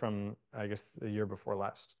paper from, I guess, the year before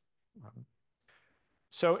last.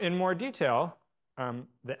 So in more detail,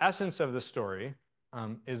 the essence of the story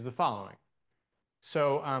is the following.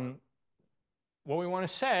 So what we want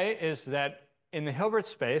to say is that in the Hilbert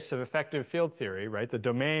space of effective field theory, right, the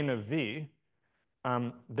domain of V,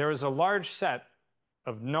 there is a large set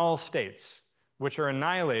of null states which are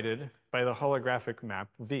annihilated by the holographic map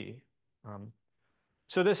V.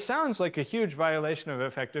 So this sounds like a huge violation of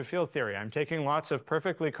effective field theory. I'm taking lots of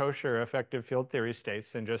perfectly kosher effective field theory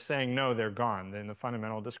states and just saying, no, they're gone. In the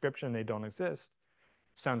fundamental description, they don't exist.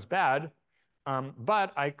 Sounds bad.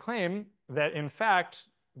 But I claim that, in fact,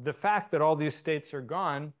 the fact that all these states are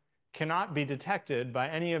gone cannot be detected by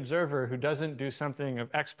any observer who doesn't do something of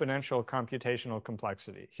exponential computational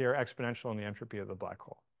complexity. Here, exponential in the entropy of the black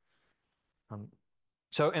hole.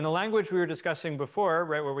 So in the language we were discussing before,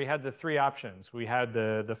 right, where we had the three options, we had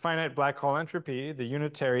the finite black hole entropy, the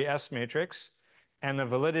unitary S matrix, and the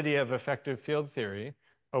validity of effective field theory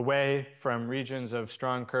away from regions of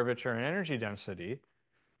strong curvature and energy density.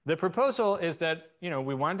 The proposal is that,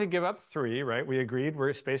 we wanted to give up three, right? We agreed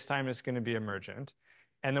where space-time is going to be emergent.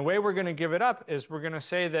 And the way we're going to give it up is we're going to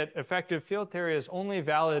say that effective field theory is only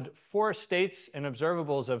valid for states and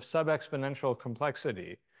observables of sub-exponential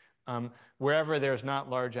complexity, wherever there's not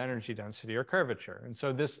large energy density or curvature. And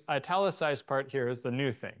so this italicized part here is the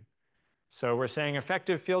new thing. So we're saying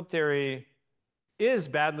effective field theory is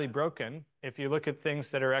badly broken if you look at things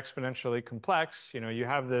that are exponentially complex. You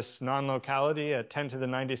have this non-locality at 10 to the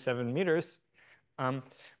 97 meters,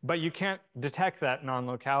 but you can't detect that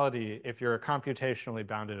non-locality if you're a computationally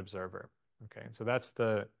bounded observer. Okay, so that's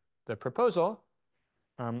the proposal.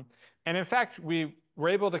 And in fact, we were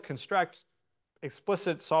able to construct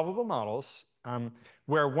explicit solvable models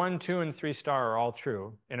where 1, 2, and 3 star are all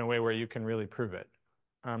true in a way where you can really prove it.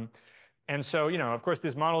 And so, of course,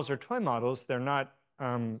 these models are toy models. They're not,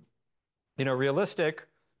 realistic,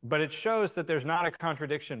 but it shows that there's not a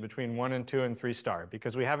contradiction between 1 and 2 and 3 star,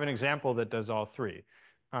 because we have an example that does all three.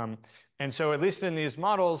 And so at least in these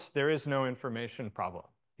models, there is no information problem.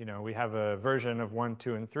 We have a version of 1,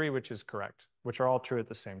 2, and 3, which is correct, which are all true at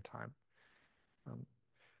the same time.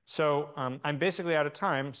 So I'm basically out of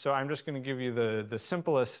time, so I'm just going to give you the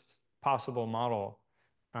simplest possible model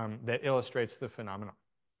that illustrates the phenomenon.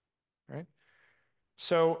 Right?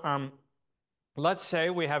 So let's say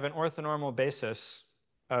we have an orthonormal basis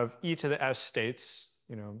of e to the s states,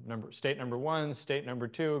 state number 1, state number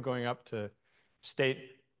 2, going up to state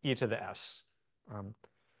e to the s.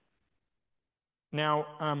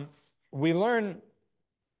 Now, we learn,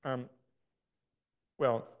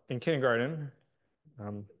 well, in kindergarten,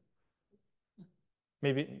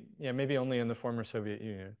 maybe only in the former Soviet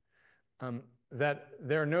Union, that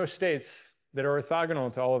there are no states that are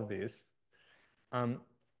orthogonal to all of these.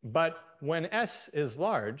 But when S is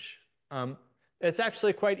large, it's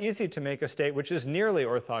actually quite easy to make a state which is nearly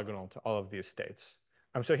orthogonal to all of these states.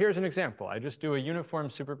 So here's an example. I just do a uniform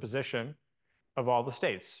superposition of all the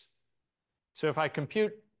states. So if I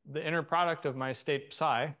compute the inner product of my state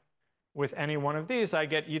psi with any one of these, I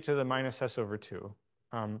get e to the minus s over 2.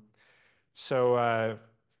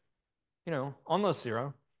 Almost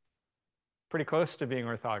 0. Pretty close to being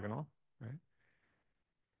orthogonal, right?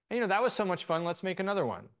 And that was so much fun. Let's make another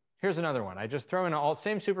one. Here's another one. I just throw in all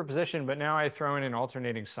same superposition, but now I throw in an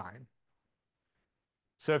alternating sign.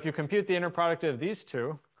 So if you compute the inner product of these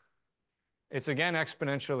two, it's again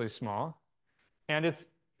exponentially small. And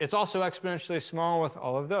it's also exponentially small with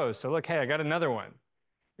all of those. So look, hey, I got another one.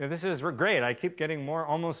 This is great. I keep getting more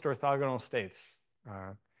almost orthogonal states.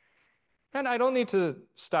 And I don't need to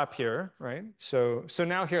stop here, right? So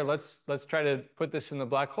now here, let's try to put this in the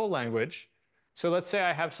black hole language. So let's say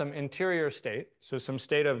I have some interior state, so some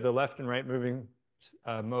state of the left and right moving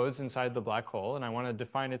modes inside the black hole, and I want to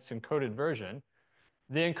define its encoded version.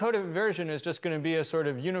 The encoded version is just going to be a sort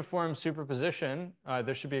of uniform superposition.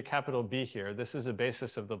 There should be a capital B here. This is a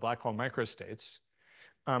basis of the black hole microstates.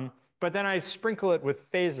 But then I sprinkle it with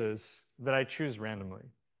phases that I choose randomly.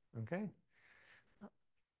 Okay?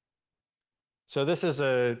 So this is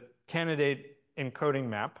a candidate encoding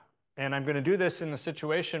map. And I'm going to do this in a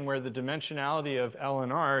situation where the dimensionality of L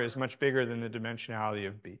and R is much bigger than the dimensionality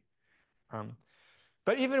of B.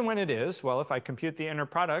 But even when it is, well, if I compute the inner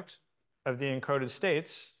product of the encoded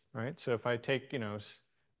states, right? So if I take,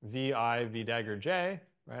 VI, V dagger J,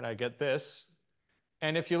 right, I get this.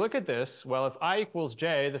 And if you look at this, well, if I equals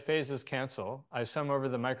J, the phases cancel. I sum over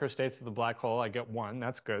the microstates of the black hole, I get 1.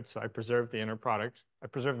 That's good. So I preserve the inner product. I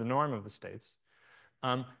preserve the norm of the states.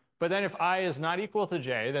 But then if I is not equal to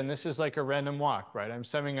J, then this is like a random walk, right? I'm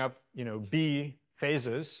summing up, B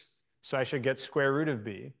phases, so I should get square root of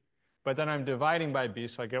B. But then I'm dividing by B,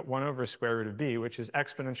 so I get 1 over square root of B, which is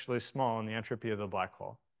exponentially small in the entropy of the black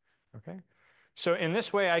hole. Okay? So in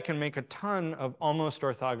this way, I can make a ton of almost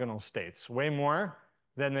orthogonal states, way more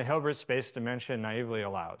than the Hilbert space dimension naively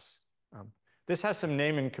allows. This has some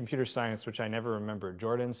name in computer science, which I never remember.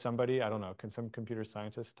 Jordan somebody? I don't know. Can some computer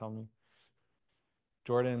scientist tell me?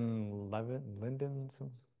 Jordan Linden?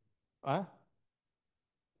 Huh?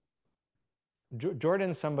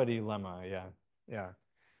 Jordan somebody lemma, yeah.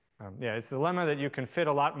 Yeah, it's the lemma that you can fit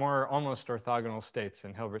a lot more almost orthogonal states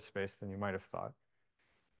in Hilbert space than you might have thought.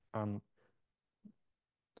 Yeah,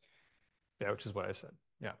 which is what I said,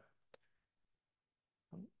 yeah.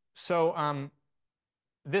 So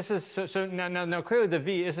this is, so now clearly the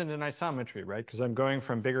V isn't an isometry, right? Because I'm going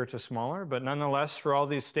from bigger to smaller, but nonetheless, for all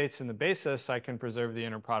these states in the basis, I can preserve the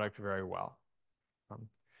inner product very well.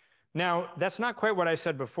 Now, that's not quite what I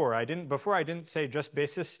said before. Before I didn't say just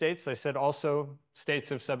basis states. I said also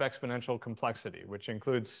states of sub-exponential complexity, which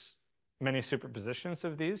includes many superpositions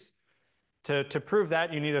of these. To prove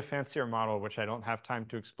that, you need a fancier model, which I don't have time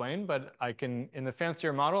to explain. But in the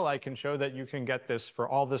fancier model, I can show that you can get this for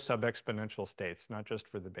all the sub-exponential states, not just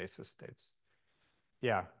for the basis states.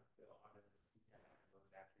 Yeah.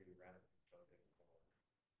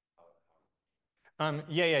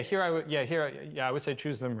 Here I would say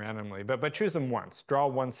choose them randomly, but choose them once. Draw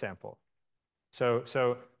one sample. So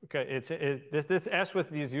okay, this S with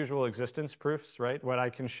these usual existence proofs, right? What I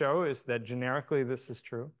can show is that generically this is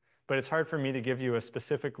true, but it's hard for me to give you a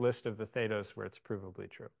specific list of the thetas where it's provably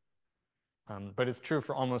true. But it's true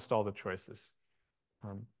for almost all the choices.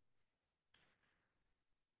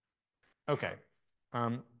 Okay,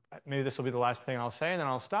 maybe this will be the last thing I'll say, and then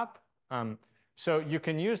I'll stop. So you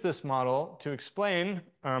can use this model to explain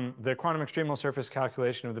the quantum extremal surface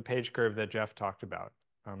calculation of the page curve that Jeff talked about.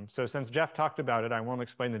 So since Jeff talked about it, I won't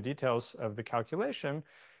explain the details of the calculation.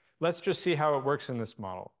 Let's just see how it works in this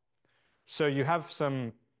model. So you have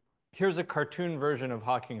here's a cartoon version of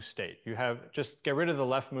Hawking's state. You have, just get rid of the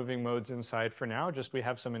left moving modes inside for now. Just we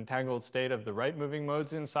have some entangled state of the right moving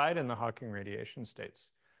modes inside and the Hawking radiation states.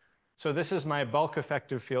 So this is my bulk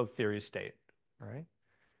effective field theory state, all right?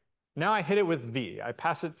 Now I hit it with V. I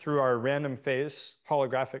pass it through our random phase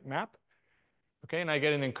holographic map, okay? And I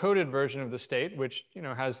get an encoded version of the state, which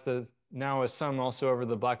has now a sum also over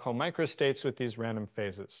the black hole microstates with these random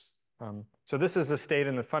phases. So this is the state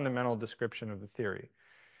in the fundamental description of the theory.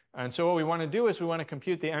 And so what we want to do is we want to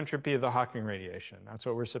compute the entropy of the Hawking radiation. That's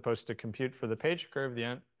what we're supposed to compute for the page curve,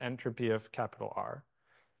 the entropy of capital R.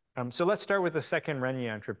 So let's start with the second Renyi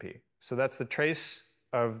entropy. So that's the trace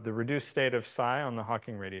of the reduced state of psi on the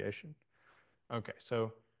Hawking radiation. Okay,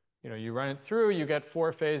 so you run it through, you get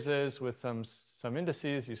 4 phases with some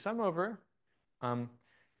indices you sum over.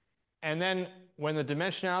 And then when the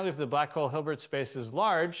dimensionality of the black hole Hilbert space is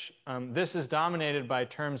large, this is dominated by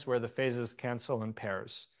terms where the phases cancel in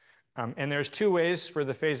pairs. And there's 2 ways for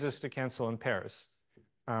the phases to cancel in pairs.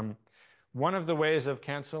 One of the ways of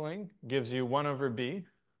canceling gives you 1 over b,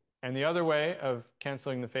 and the other way of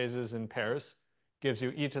canceling the phases in pairs gives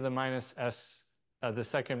you e to the minus s, the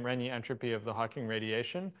second Renyi entropy of the Hawking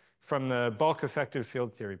radiation from the bulk effective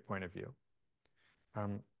field theory point of view.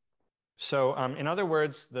 So in other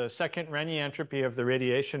words, the second Renyi entropy of the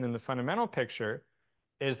radiation in the fundamental picture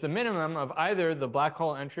is the minimum of either the black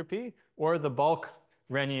hole entropy or the bulk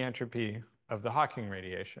Renyi entropy of the Hawking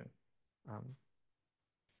radiation.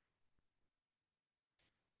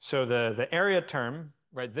 So the area term,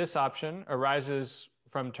 right, this option arises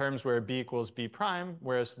from terms where b equals b prime,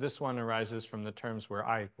 whereas this one arises from the terms where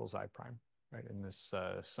I equals I prime, right, in this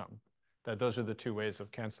sum. Those are the 2 ways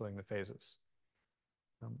of canceling the phases.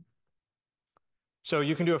 So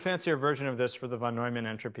you can do a fancier version of this for the von Neumann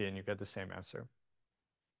entropy, and you get the same answer.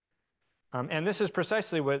 And this is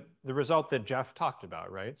precisely what the result that Jeff talked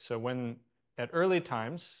about, right? So at early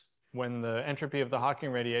times, when the entropy of the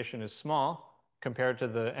Hawking radiation is small compared to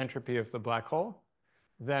the entropy of the black hole,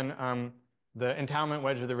 then the entanglement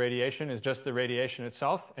wedge of the radiation is just the radiation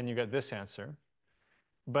itself, and you get this answer.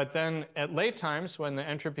 But then at late times, when the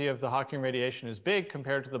entropy of the Hawking radiation is big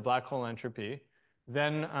compared to the black hole entropy,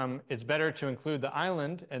 then it's better to include the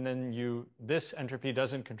island, and then this entropy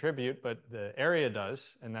doesn't contribute, but the area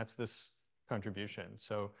does, and that's this contribution.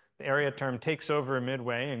 So the area term takes over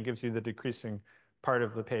midway and gives you the decreasing part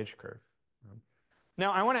of the page curve.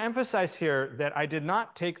 Now, I want to emphasize here that I did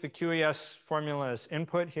not take the QES formula as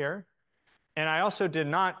input here, and I also did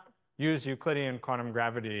not use Euclidean quantum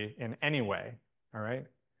gravity in any way, all right?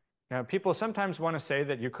 Now, people sometimes want to say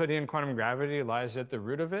that Euclidean quantum gravity lies at the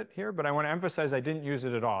root of it here, but I want to emphasize I didn't use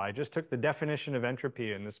it at all. I just took the definition of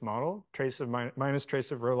entropy in this model, trace of minus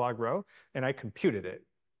trace of rho log rho, and I computed it,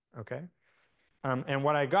 okay? And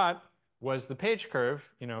what I got was the page curve,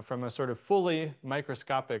 from a sort of fully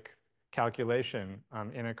microscopic calculation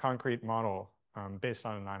in a concrete model based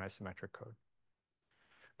on a non-isometric code.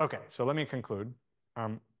 Okay, so let me conclude.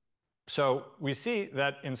 So we see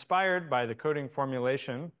that inspired by the coding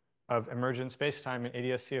formulation of emergent spacetime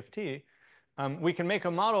in ADS-CFT, we can make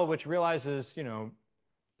a model which realizes,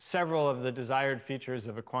 several of the desired features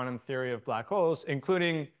of a quantum theory of black holes,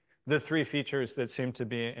 including the 3 features that seem to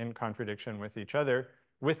be in contradiction with each other,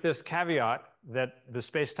 with this caveat that the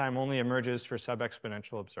spacetime only emerges for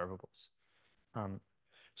sub-exponential observables.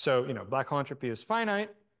 So, black hole entropy is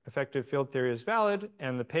finite, effective field theory is valid,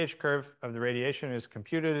 and the page curve of the radiation is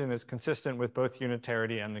computed and is consistent with both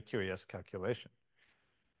unitarity and the QES calculation.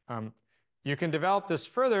 You can develop this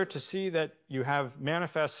further to see that you have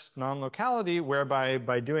manifest non-locality, whereby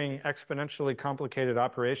by doing exponentially complicated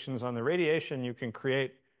operations on the radiation, you can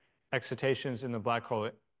create excitations in the black hole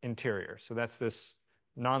interior. So that's this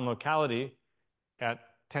non-locality at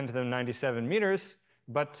 10 to the 97 meters.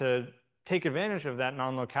 But to take advantage of that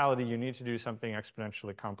non-locality, you need to do something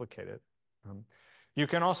exponentially complicated. You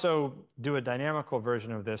can also do a dynamical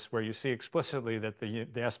version of this where you see explicitly that the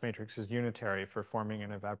S matrix is unitary for forming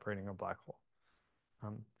and evaporating a black hole.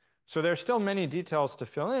 So there's still many details to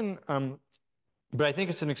fill in, but I think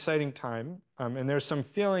it's an exciting time. And there's some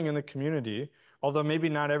feeling in the community, although maybe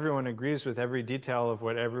not everyone agrees with every detail of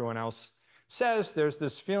what everyone else says, there's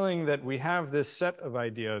this feeling that we have this set of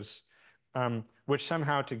ideas which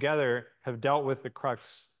somehow together have dealt with the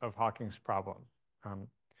crux of Hawking's problem.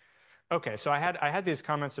 Okay, so I had these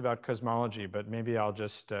comments about cosmology, but maybe I'll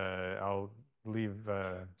just I'll leave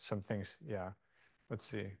some things. Yeah, let's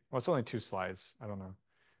see. Well, it's only 2 slides. I don't know.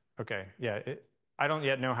 Okay, yeah. I don't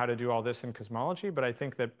yet know how to do all this in cosmology, but I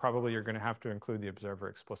think that probably you're going to have to include the observer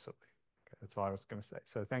explicitly. Okay, that's all I was going to say.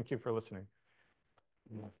 So thank you for listening.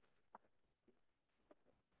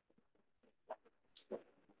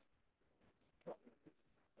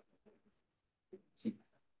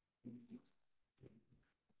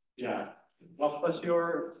 Yeah. What was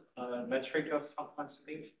your metric of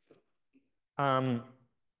complexity?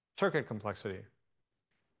 Circuit complexity.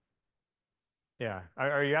 Yeah.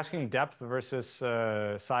 Are you asking depth versus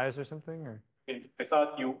size or something? Or? I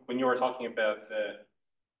thought when you were talking about the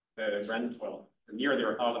the nearly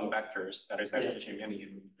orthogonal vectors that is executing any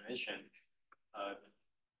given dimension,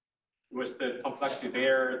 was the complexity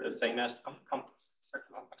there the same as circuit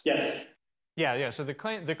complexity? Yes. Yeah. So the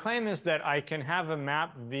claim is that I can have a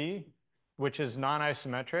map V, which is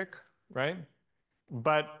non-isometric, right?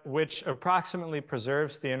 But which approximately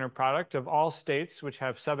preserves the inner product of all states which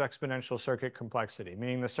have sub-exponential circuit complexity,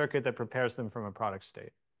 meaning the circuit that prepares them from a product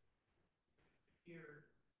state.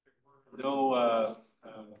 No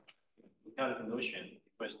mechanical notion,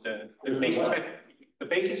 because the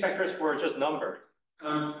basis vectors were just numbered.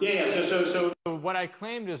 So what I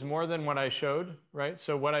claimed is more than what I showed, right?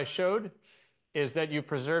 So what I showed is that you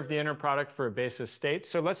preserve the inner product for a basis state.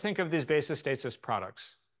 So let's think of these basis states as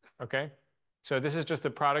products, okay? So this is just a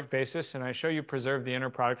product basis, and I show you preserve the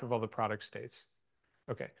inner product of all the product states.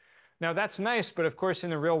 Okay. Now that's nice, but of course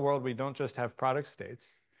in the real world we don't just have product states.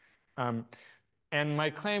 And my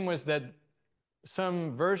claim was that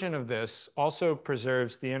some version of this also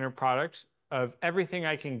preserves the inner product of everything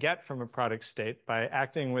I can get from a product state by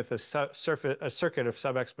acting with a circuit of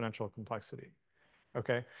sub-exponential complexity.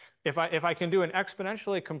 Okay, if I can do an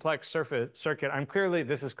exponentially complex circuit,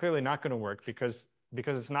 this is clearly not going to work because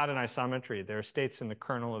it's not an isometry. There are states in the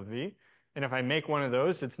kernel of V, and if I make one of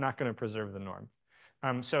those, it's not going to preserve the norm.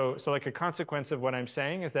 So like a consequence of what I'm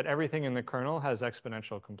saying is that everything in the kernel has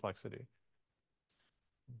exponential complexity.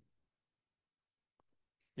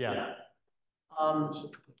 Yeah.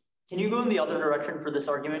 Can you go in the other direction for this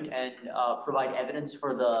argument and provide evidence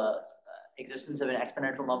for the existence of an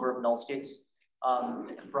exponential number of null states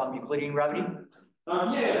from Euclidean gravity?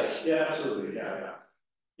 Yes. Yeah. Absolutely.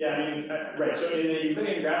 Yeah. I mean, right. So in the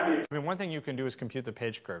Euclidean gravity, I mean, one thing you can do is compute the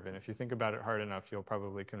page curve, and if you think about it hard enough, you'll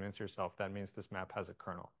probably convince yourself that means this map has a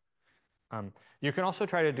kernel. You can also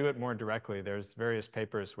try to do it more directly. There's various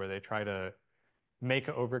papers where they try to make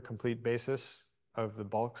an overcomplete basis of the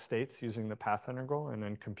bulk states using the path integral and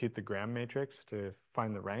then compute the gram matrix to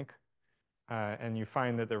find the rank. And you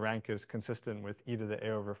find that the rank is consistent with e to the a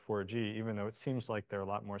over 4g, even though it seems like there are a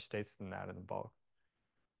lot more states than that in the bulk.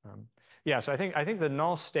 Yeah, so I think the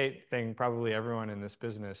null state thing probably everyone in this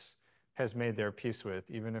business has made their peace with,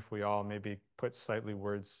 even if we all maybe put slightly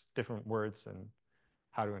different words and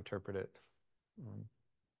how to interpret it.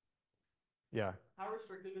 Yeah. How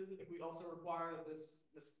restrictive is it if we also require that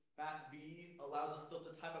this map V allows us still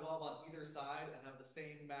to type it all on either side and have the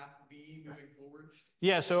same map V moving forward?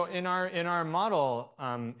 Yeah, so in our model,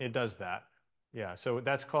 it does that. Yeah, so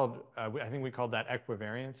that's called, I think we called that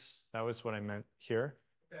equivariance. That was what I meant here.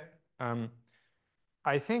 Okay.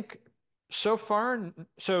 I think so far,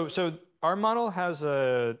 so our model has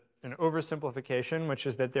an oversimplification, which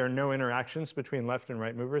is that there are no interactions between left and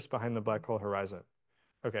right movers behind the black hole horizon.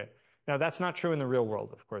 Okay. Now that's not true in the real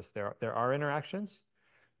world, of course. There are interactions.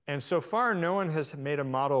 And so far, no one has made a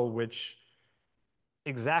model which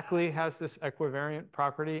exactly has this equivariant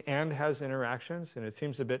property and has interactions. And it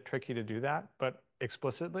seems a bit tricky to do that, but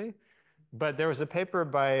explicitly. But there was a paper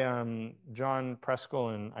by John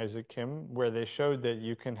Preskill and Isaac Kim where they showed that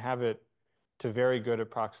you can have it to very good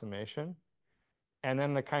approximation. And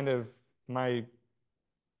then my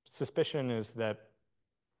suspicion is that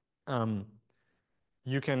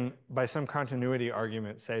you can, by some continuity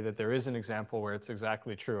argument, say that there is an example where it's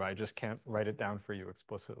exactly true. I just can't write it down for you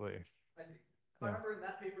explicitly. I see. If I remember in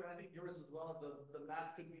that paper, and I think yours as well, the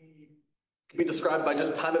map could be described by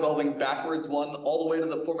just time evolving backwards one all the way to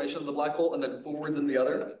the formation of the black hole and then forwards in the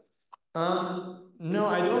other? No,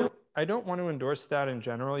 I don't want to endorse that in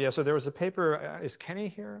general. Yeah, so there was a paper, is Kenny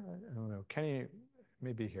here? I don't know, Kenny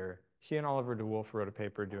may be here. He and Oliver DeWolf wrote a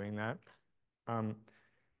paper doing that.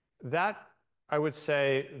 That, I would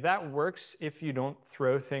say, that works if you don't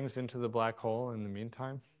throw things into the black hole in the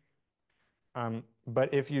meantime.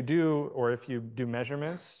 But if you do, or if you do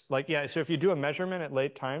measurements, so if you do a measurement at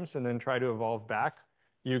late times and then try to evolve back,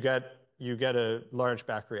 you get a large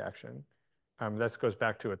back reaction. That goes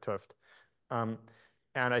back to a tuft. And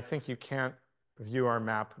I think you can't view our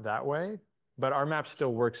map that way, but our map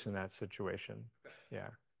still works in that situation.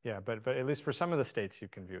 Yeah, but at least for some of the states, you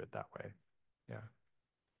can view it that way.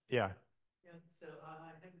 Yeah. So I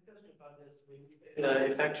have a question about this. the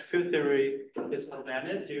effective field theory is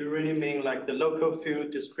invalid, do you really mean like the local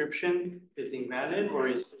field description is invalid, or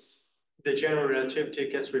is the general relativity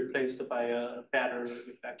gets replaced by a better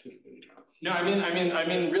effective field? No, I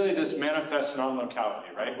mean, really this manifest non-locality,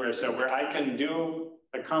 right? Where I can do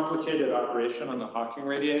a complicated operation on the Hawking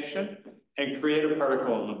radiation and create a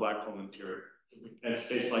particle in the black hole interior at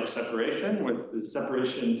space-like separation with the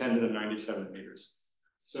separation 10 to the 97 meters.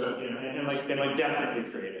 So, you know, and like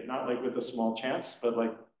definitely create it, not like with a small chance, but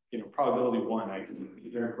like, you know, probability 1, I can be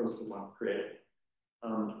very close to 1 create it.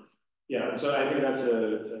 Yeah, so I think that's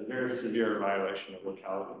a very severe violation of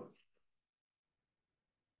locality.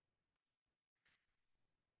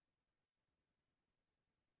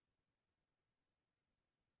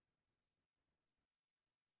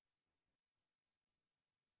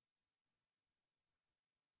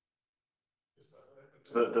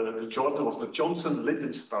 The Jordan was the Johnson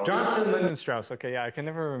Lindenstrauss. Johnson Lindenstrauss. Okay, yeah, I can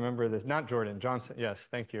never remember this. Not Jordan. Johnson. Yes,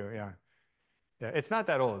 thank you. Yeah, yeah. It's not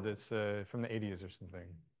that old. It's from the 80s or something.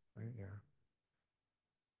 Right? Yeah.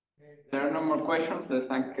 There are no more questions. Let's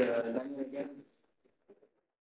thank Daniel again.